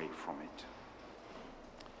away from it.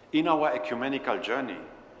 In our ecumenical journey,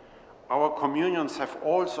 our communions have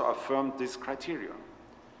also affirmed this criterion.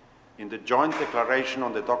 In the joint declaration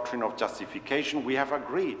on the doctrine of justification, we have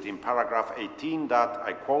agreed in paragraph 18 that,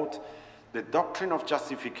 I quote, "The doctrine of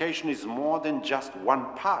justification is more than just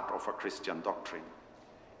one part of a Christian doctrine.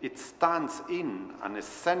 It stands in an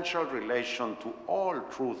essential relation to all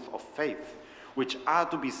truths of faith, which are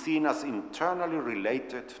to be seen as internally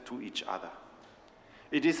related to each other.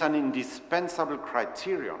 It is an indispensable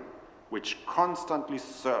criterion which constantly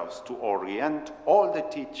serves to orient all the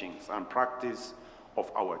teachings and practice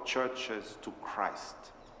of our churches to Christ.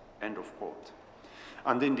 End of quote.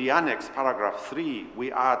 And in the annex, paragraph 3,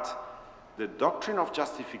 we add, the doctrine of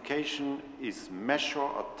justification is measure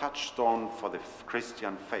or touchstone for the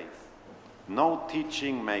Christian faith. No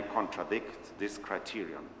teaching may contradict this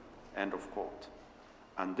criterion. End of quote.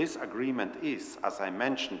 And this agreement is, as I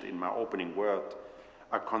mentioned in my opening word,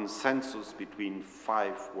 a consensus between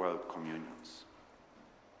 5 world communions.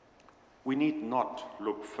 We need not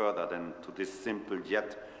look further than to this simple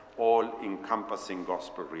yet all-encompassing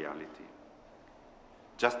gospel reality.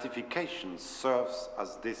 Justification serves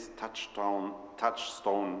as this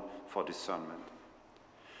touchstone for discernment.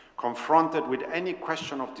 Confronted with any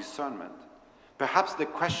question of discernment, perhaps the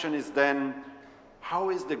question is then,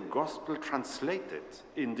 how is the gospel translated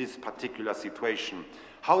in this particular situation?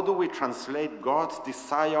 How do we translate God's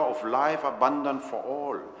desire of life abundant for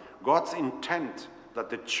all, God's intent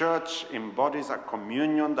that the church embodies a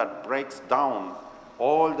communion that breaks down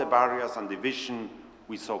all the barriers and division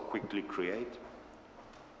we so quickly create?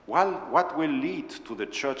 Well, what will lead to the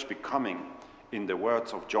church becoming, in the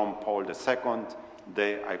words of John Paul II,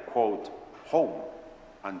 the, I quote, home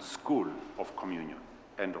and school of communion,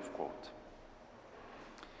 end of quote.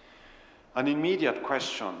 An immediate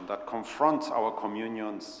question that confronts our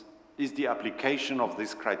communions is the application of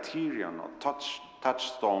this criterion or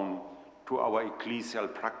touchstone to our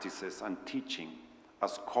ecclesial practices and teaching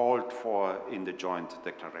as called for in the joint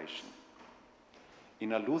declaration.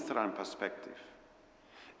 In a Lutheran perspective,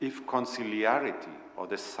 if conciliarity or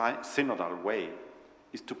the synodal way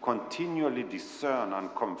is to continually discern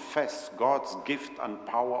and confess God's gift and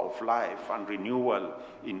power of life and renewal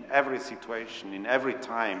in every situation, in every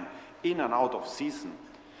time, in and out of season,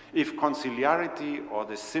 if conciliarity or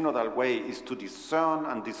the synodal way is to discern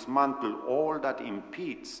and dismantle all that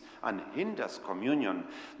impedes and hinders communion,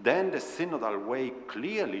 then the synodal way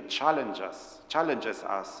clearly challenges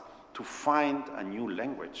us to find a new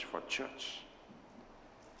language for church.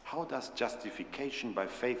 How does justification by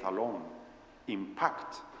faith alone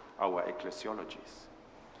impact our ecclesiologies?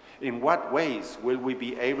 In what ways will we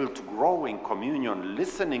be able to grow in communion,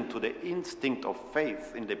 listening to the instinct of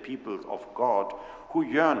faith in the people of God who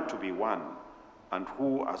yearn to be one and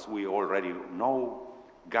who, as we already know,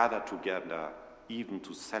 gather together even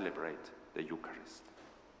to celebrate the Eucharist?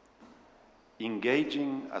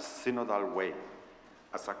 Engaging a synodal way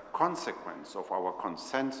as a consequence of our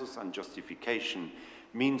consensus and justification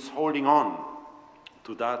means holding on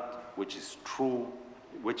to that which is true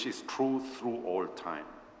through all time,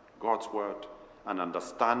 God's word, and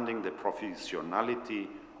understanding the provisionality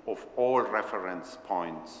of all reference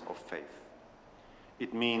points of faith.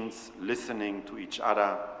 It means listening to each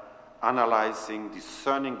other, analyzing,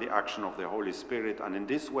 discerning the action of the Holy Spirit, and in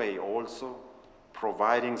this way also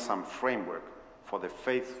providing some framework for the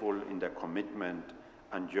faithful in their commitment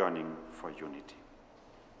and yearning for unity.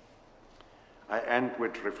 I end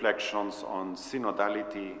with reflections on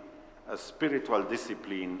synodality, a spiritual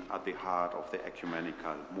discipline at the heart of the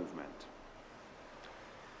ecumenical movement.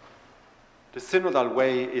 The synodal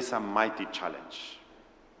way is a mighty challenge.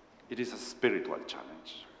 It is a spiritual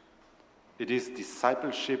challenge. It is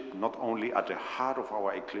discipleship not only at the heart of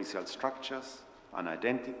our ecclesial structures and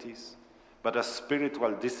identities, but a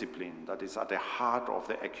spiritual discipline that is at the heart of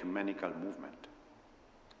the ecumenical movement.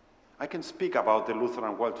 I can speak about the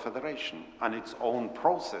Lutheran World Federation and its own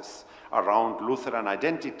process around Lutheran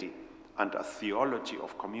identity and a theology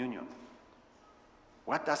of communion.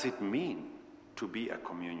 What does it mean to be a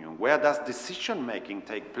communion? Where does decision-making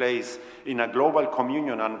take place in a global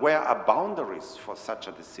communion, and where are boundaries for such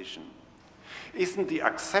a decision? Isn't the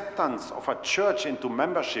acceptance of a church into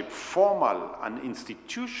membership, formal and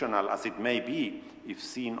institutional as it may be, if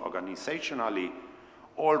seen organizationally,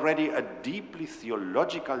 already a deeply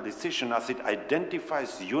theological decision as it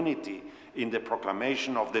identifies unity in the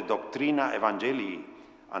proclamation of the Doctrina Evangelii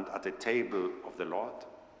and at the table of the Lord?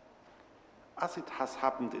 As it has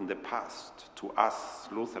happened in the past to us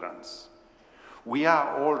Lutherans, we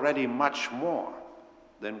are already much more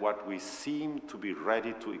than what we seem to be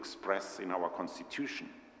ready to express in our Constitution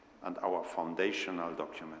and our foundational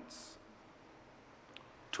documents.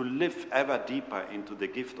 To live ever deeper into the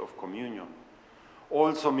gift of communion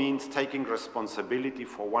also means taking responsibility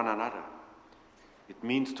for one another. It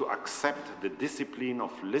means to accept the discipline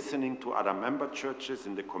of listening to other member churches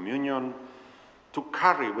in the communion, to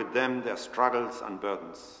carry with them their struggles and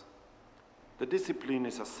burdens. The discipline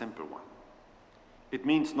is a simple one. It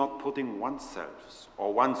means not putting oneself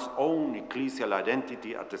or one's own ecclesial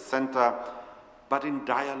identity at the center, but in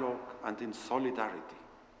dialogue and in solidarity,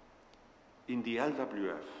 in the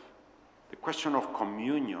LWF, the question of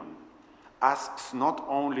communion asks not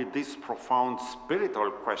only this profound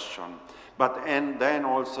spiritual question, and then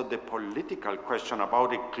also the political question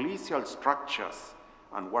about ecclesial structures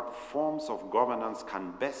and what forms of governance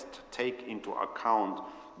can best take into account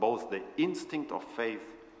both the instinct of faith,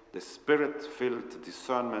 the spirit-filled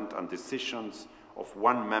discernment and decisions of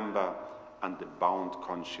one member, and the bound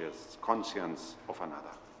conscience of another.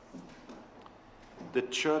 The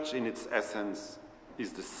Church in its essence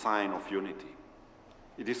is the sign of unity.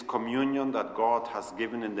 It is communion that God has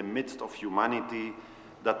given in the midst of humanity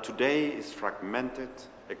that today is fragmented,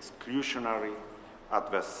 exclusionary,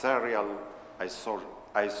 adversarial,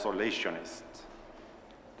 isolationist.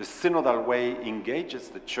 The synodal way engages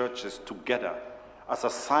the churches together as a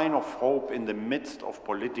sign of hope in the midst of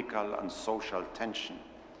political and social tension.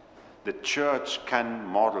 The Church can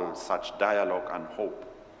model such dialogue and hope.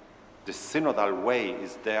 The synodal way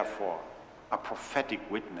is therefore a prophetic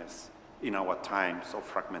witness in our times of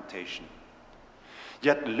fragmentation.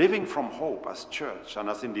 Yet living from hope as church and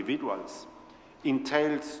as individuals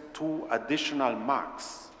entails two additional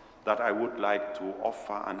marks that I would like to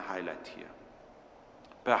offer and highlight here.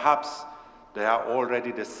 Perhaps they are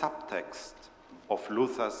already the subtext of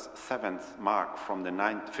Luther's seventh mark from the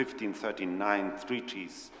 1539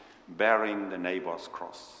 treatise bearing the neighbor's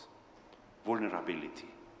cross: vulnerability.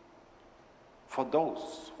 For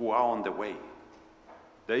those who are on the way,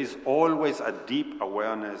 there is always a deep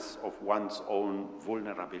awareness of one's own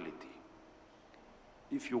vulnerability.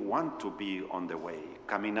 If you want to be on the way,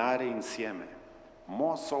 camminare insieme,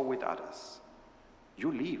 more so with others,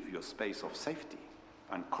 you leave your space of safety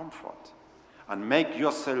and comfort and make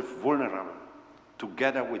yourself vulnerable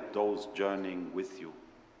together with those journeying with you.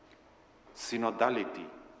 Synodality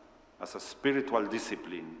as a spiritual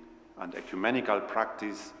discipline and ecumenical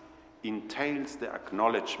practice entails the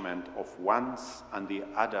acknowledgement of one's and the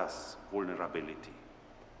other's vulnerability.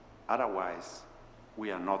 Otherwise, we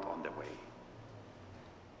are not on the way.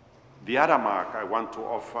 The other mark I want to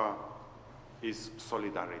offer is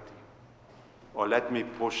solidarity, or let me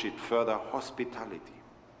push it further, hospitality.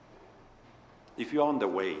 If you're on the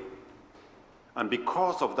way, and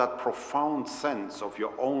because of that profound sense of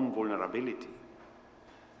your own vulnerability,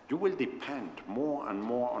 you will depend more and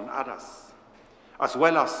more on others, as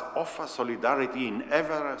well as offer solidarity in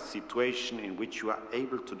every situation in which you are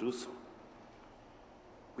able to do so.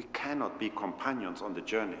 We cannot be companions on the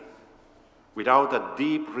journey without a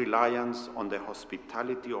deep reliance on the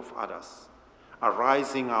hospitality of others,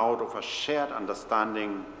 arising out of a shared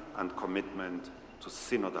understanding and commitment to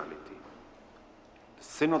synodality. The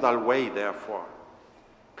synodal way, therefore,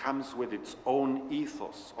 comes with its own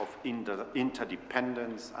ethos of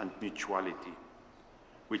interdependence and mutuality,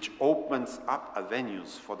 which opens up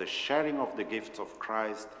avenues for the sharing of the gifts of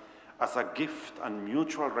Christ as a gift and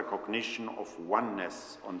mutual recognition of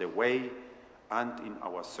oneness on the way and in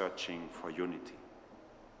our searching for unity.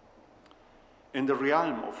 In the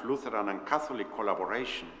realm of Lutheran and Catholic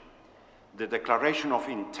collaboration, the declaration of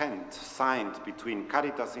intent signed between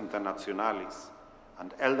Caritas Internationalis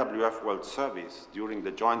and LWF World Service during the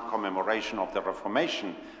joint commemoration of the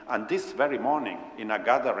Reformation, and this very morning in a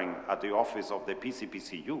gathering at the office of the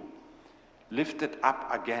PCPCU, lifted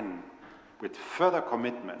up again with further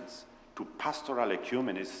commitments to pastoral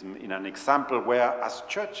ecumenism in an example where, as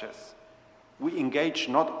churches, we engage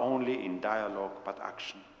not only in dialogue but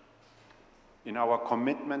action. In our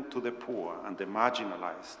commitment to the poor and the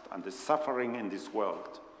marginalized and the suffering in this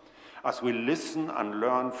world, as we listen and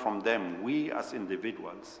learn from them, we as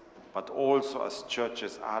individuals, but also as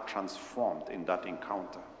churches, are transformed in that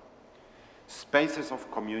encounter. Spaces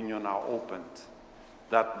of communion are opened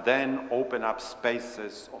that then open up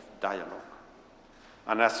spaces of dialogue.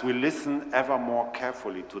 And as we listen ever more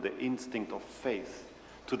carefully to the instinct of faith,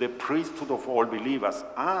 to the priesthood of all believers,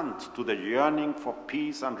 and to the yearning for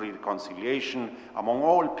peace and reconciliation among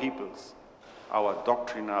all peoples, our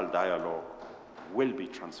doctrinal dialogue will be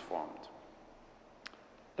transformed.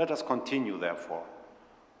 Let us continue, therefore,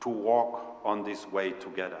 to walk on this way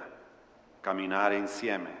together, camminare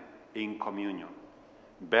insieme, in communion,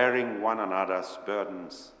 bearing one another's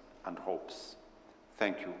burdens and hopes.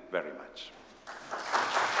 Thank you very much.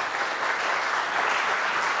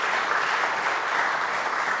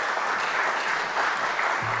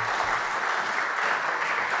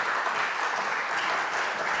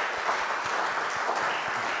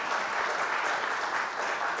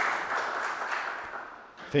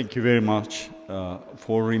 Thank you very much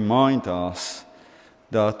for reminding us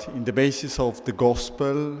that in the basis of the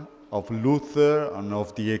gospel of Luther and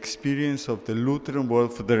of the experience of the Lutheran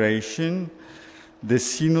World Federation, the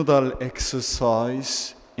synodal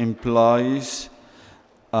exercise implies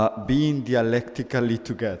being dialectically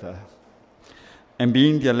together. And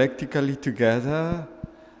being dialectically together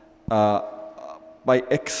by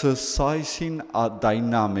exercising a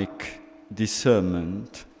dynamic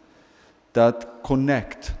discernment that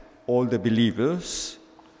connect all the believers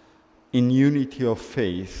in unity of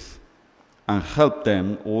faith and help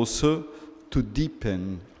them also to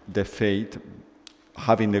deepen the faith,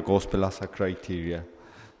 having the gospel as a criteria.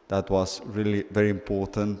 That was really very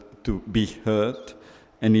important to be heard,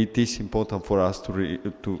 and it is important for us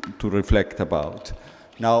to reflect about.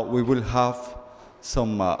 Now we will have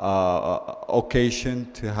some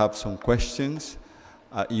occasion to have some questions.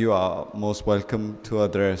 You are most welcome to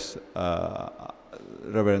address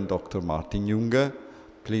Reverend Dr. Martin Junge.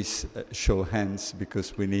 Please show hands,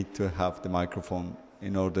 because we need to have the microphone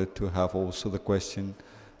in order to have also the question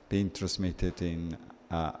being transmitted in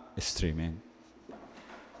streaming.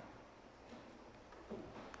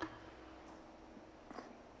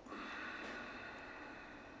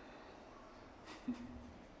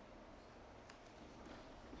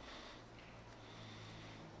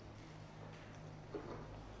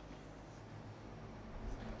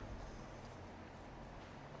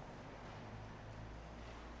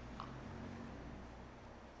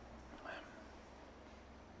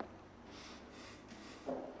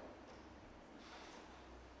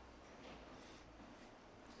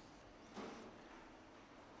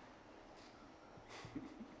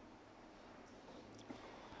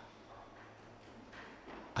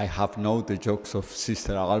 I have known the jokes of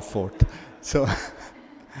Sister Alford, so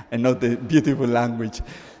and not the beautiful language.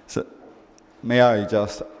 So may I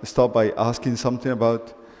just start by asking something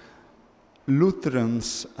about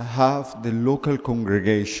Lutherans have the local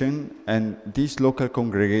congregation, and this local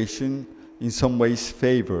congregation in some ways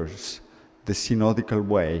favors the synodical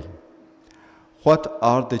way. What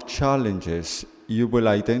are the challenges you will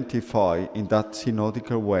identify in that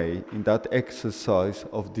synodical way, in that exercise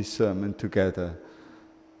of discernment together?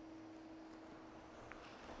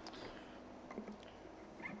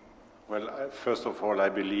 Well, first of all, I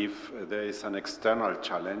believe there is an external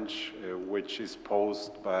challenge which is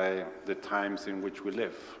posed by the times in which we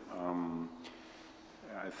live.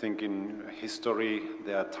 I think in history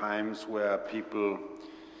there are times where people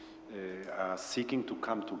are seeking to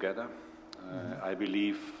come together. I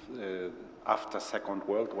believe after Second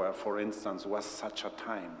World War, for instance, was such a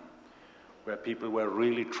time where people were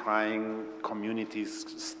really trying,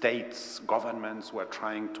 communities, states, governments were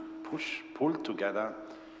trying to pull together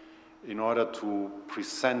in order to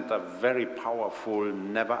present a very powerful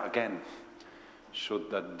never again, should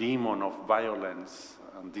the demon of violence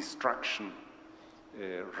and destruction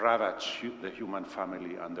ravage the human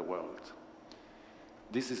family and the world.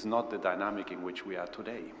 This is not the dynamic in which we are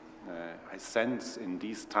today. I sense in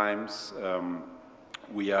these times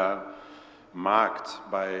we are marked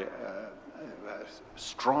by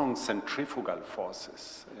strong centrifugal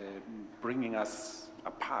forces bringing us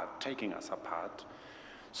apart, taking us apart.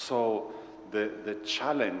 So the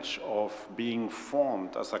challenge of being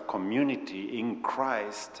formed as a community in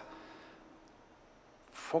Christ,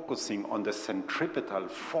 focusing on the centripetal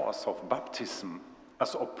force of baptism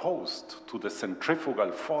as opposed to the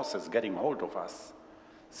centrifugal forces getting hold of us,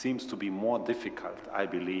 seems to be more difficult, I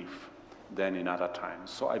believe, than in other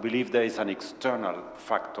times. So I believe there is an external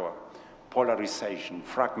factor, polarization,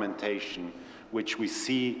 fragmentation, which we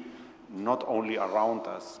see not only around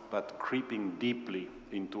us, but creeping deeply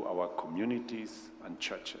into our communities and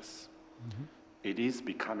churches. Mm-hmm. It is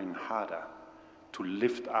becoming harder to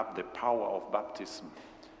lift up the power of baptism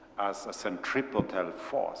as a centripetal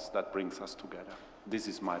force that brings us together. This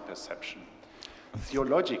is my perception.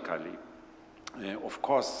 Theologically, of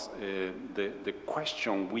course, the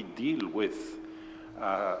question we deal with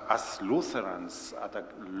as Lutherans at a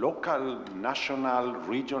local, national,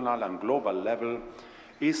 regional, and global level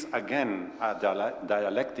is again a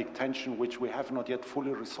dialectic tension which we have not yet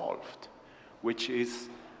fully resolved, which is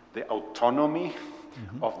the autonomy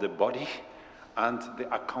of the body and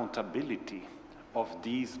the accountability of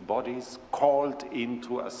these bodies called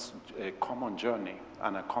into a common journey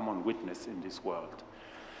and a common witness in this world.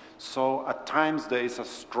 So at times there is a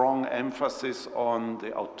strong emphasis on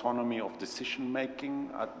the autonomy of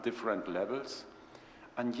decision-making at different levels,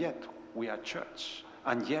 and yet we are church.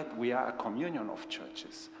 And yet we are a communion of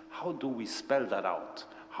churches. How do we spell that out?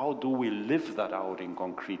 How do we live that out in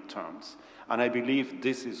concrete terms? And I believe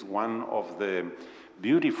this is one of the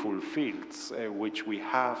beautiful fields which we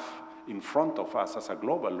have in front of us as a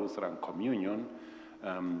global Lutheran communion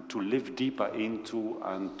to live deeper into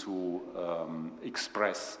and to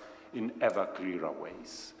express in ever clearer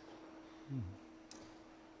ways.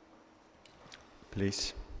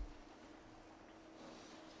 Please.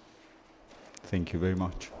 Thank you very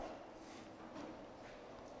much.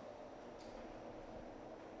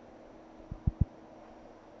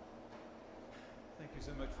 Thank you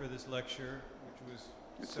so much for this lecture, which was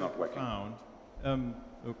It's so not working. profound.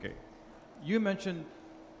 Okay. You mentioned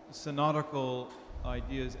synodical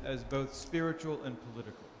ideas as both spiritual and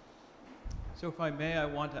political. So if I may, I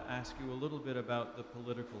want to ask you a little bit about the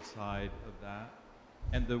political side of that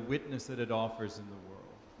and the witness that it offers in the world.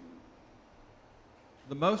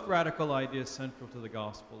 The most radical idea central to the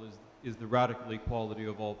gospel is the radical equality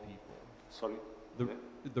of all people. Sorry?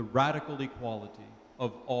 The radical equality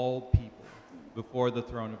of all people before the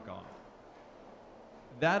throne of God.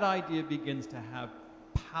 That idea begins to have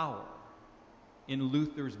power in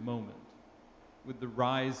Luther's moment with the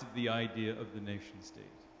rise of the idea of the nation state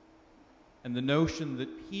and the notion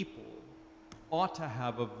that people ought to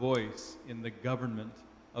have a voice in the government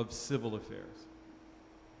of civil affairs.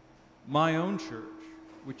 My own church,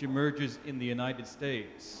 which emerges in the United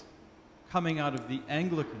States, coming out of the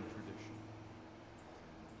Anglican tradition,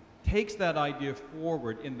 takes that idea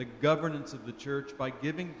forward in the governance of the church by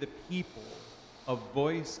giving the people a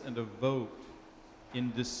voice and a vote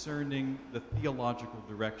in discerning the theological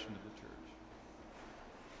direction of the church.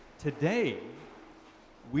 Today,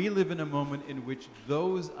 we live in a moment in which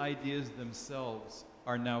those ideas themselves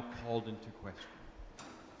are now called into question.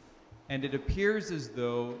 And it appears as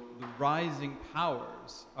though the rising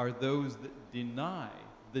powers are those that deny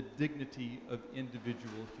the dignity of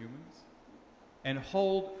individual humans and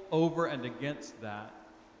hold over and against that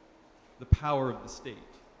the power of the state,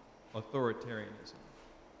 authoritarianism.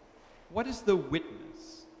 What is the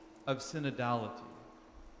witness of synodality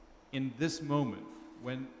in this moment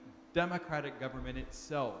when democratic government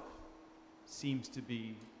itself seems to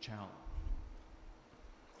be challenged?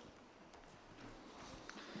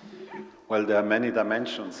 Well, there are many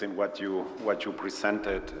dimensions in what you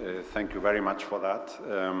presented. Thank you very much for that.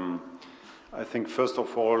 I think, first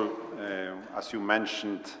of all, as you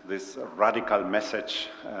mentioned, this radical message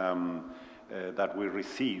that we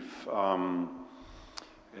receive,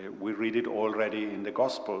 we read it already in the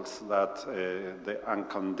Gospels, that the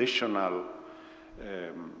unconditional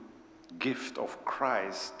gift of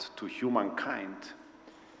Christ to humankind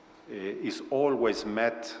is always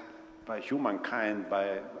met by humankind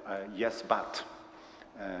by yes, but.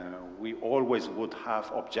 We always would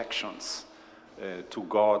have objections to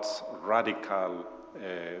God's radical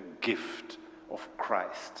gift of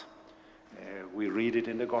Christ. We read it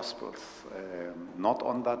in the Gospels. Not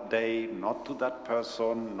on that day, not to that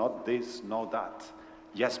person, not this, no that.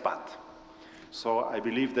 Yes, but. So I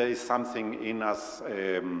believe there is something in us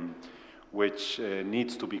which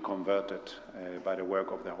needs to be converted by the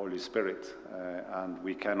work of the Holy Spirit. And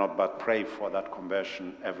we cannot but pray for that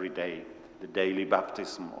conversion every day, the daily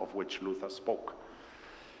baptism of which Luther spoke.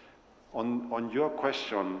 On your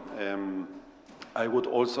question, I would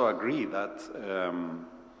also agree that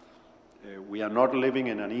we are not living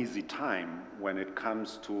in an easy time when it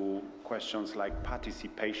comes to questions like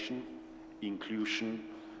participation, inclusion,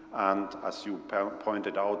 and, as you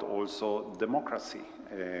pointed out, also democracy.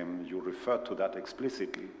 You referred to that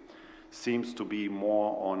explicitly. Seems to be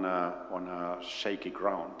more on a shaky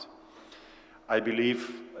ground. I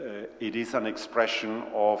believe it is an expression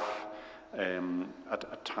of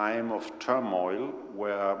a time of turmoil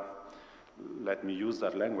where, let me use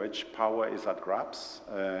that language, power is at grabs,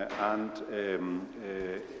 and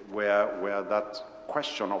where that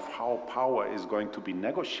question of how power is going to be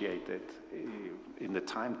negotiated in the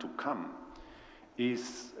time to come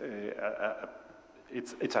is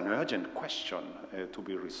it's an urgent question to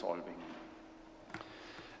be resolving.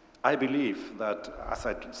 I believe that, as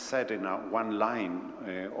I said in one line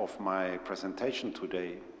of my presentation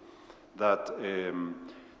today, that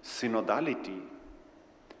synodality,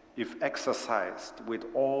 if exercised with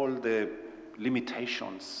all the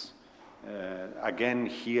limitations, again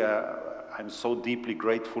here I'm so deeply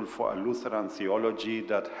grateful for a Lutheran theology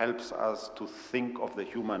that helps us to think of the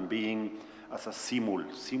human being as a simul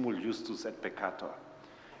justus et peccator.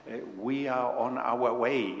 We are on our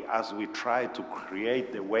way as we try to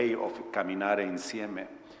create the way of Camminare Insieme.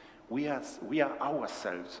 We are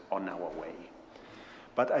ourselves on our way.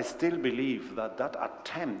 But I still believe that that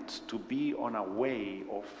attempt to be on a way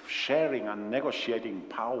of sharing and negotiating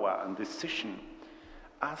power and decision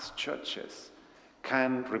as churches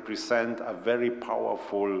can represent a very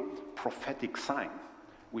powerful prophetic sign.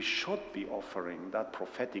 We should be offering that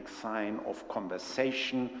prophetic sign of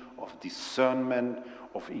conversation, of discernment,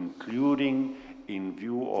 of including in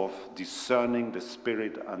view of discerning the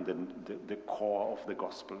spirit and the core of the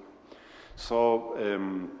gospel. So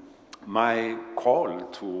My call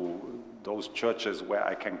to those churches where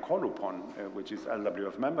I can call upon, which is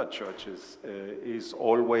LWF member churches, is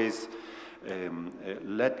always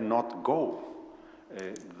let not go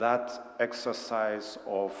that exercise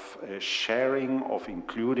of sharing, of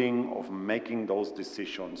including, of making those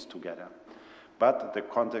decisions together. But the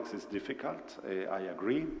context is difficult, I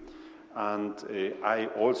agree. And I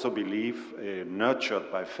also believe,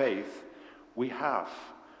 nurtured by faith, we have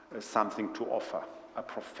something to offer, a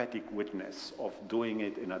prophetic witness of doing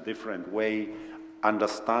it in a different way,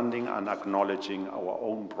 understanding and acknowledging our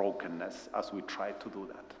own brokenness as we try to do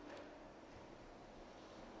that.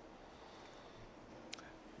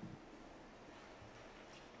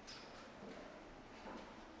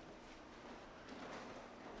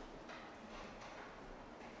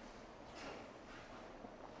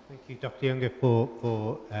 Thank you, Dr. Junge,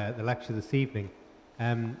 for the lecture this evening.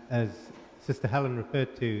 As Sister Helen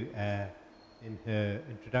referred to in her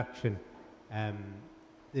introduction,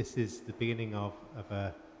 this is the beginning of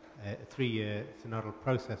a three-year synodal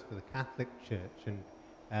process for the Catholic Church,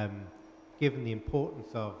 and given the importance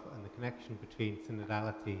of and the connection between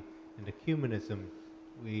synodality and ecumenism,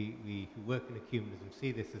 we who work in ecumenism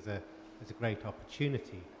see this as a great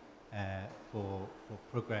opportunity for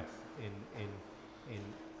progress in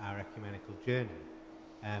our ecumenical journey,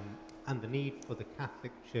 and the need for the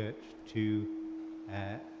Catholic Church to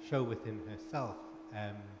show within herself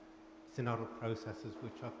synodal processes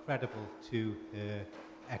which are credible to her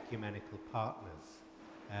ecumenical partners.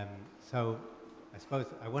 So I suppose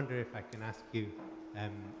I wonder if I can ask you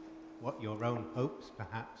what your own hopes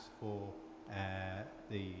perhaps for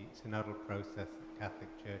the synodal process that the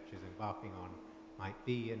Catholic Church is embarking on might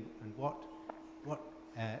be, and what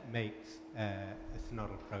makes a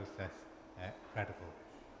synodal process credible.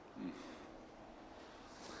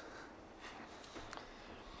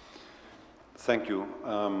 Thank you.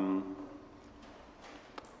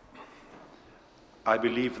 I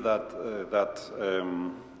believe that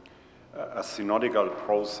a synodical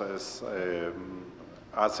process,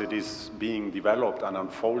 as it is being developed and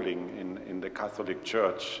unfolding in the Catholic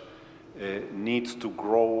Church, needs to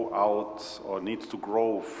grow out, or needs to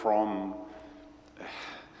grow from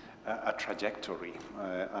a trajectory,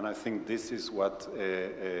 and I think this is what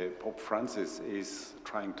Pope Francis is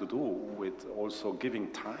trying to do with also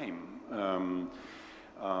giving time.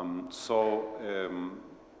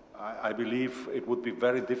 I believe it would be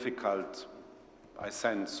very difficult, I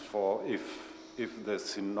sense, for if the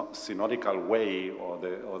synodical way or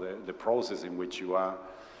the process in which you are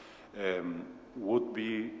would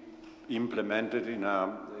be implemented in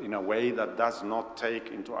a way that does not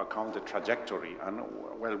take into account the trajectory. And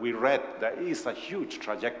well, we read there is a huge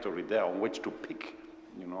trajectory there on which to pick,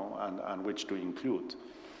 you know, and which to include.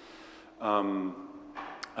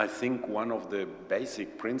 I think one of the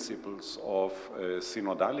basic principles of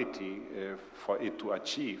synodality for it to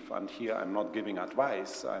achieve, and here I'm not giving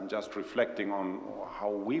advice, I'm just reflecting on how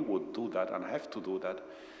we would do that and have to do that,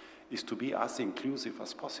 is to be as inclusive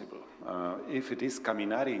as possible. If it is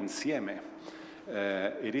caminare insieme,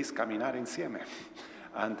 it is caminare insieme,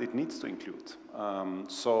 and it needs to include.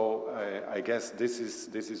 I guess this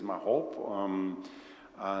is my hope,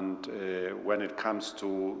 and when it comes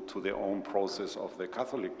to the own process of the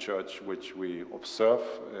Catholic Church, which we observe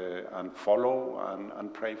and follow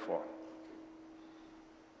and pray for.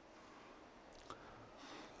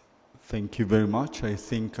 Thank you very much. I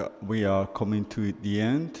think we are coming to the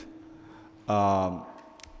end.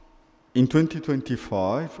 In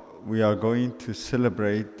 2025, we are going to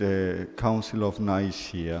celebrate the Council of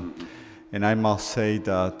Nicaea. And I must say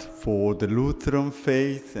that for the Lutheran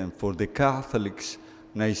faith and for the Catholics,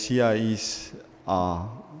 Nicaea is a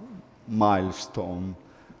milestone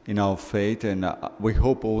in our faith. And we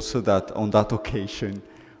hope also that on that occasion,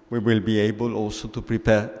 we will be able also to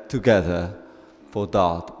prepare together for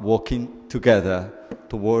that, walking together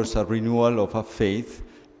towards a renewal of our faith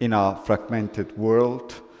in a fragmented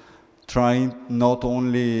world, trying not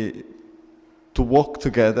only to walk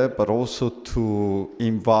together, but also to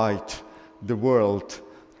invite the world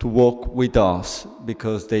to walk with us,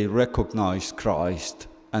 because they recognize Christ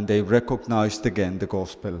and they recognized again the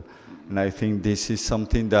gospel. And I think this is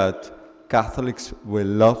something that Catholics will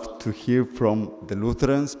love to hear from the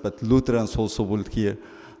Lutherans, but Lutherans also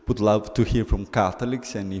would love to hear from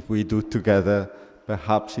Catholics. And if we do together,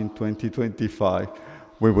 perhaps in 2025,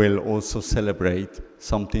 we will also celebrate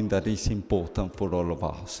something that is important for all of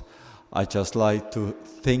us. I'd just like to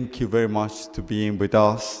thank you very much for being with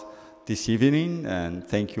us this evening, and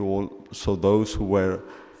thank you also those who were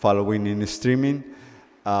following in streaming.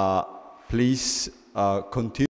 Please continue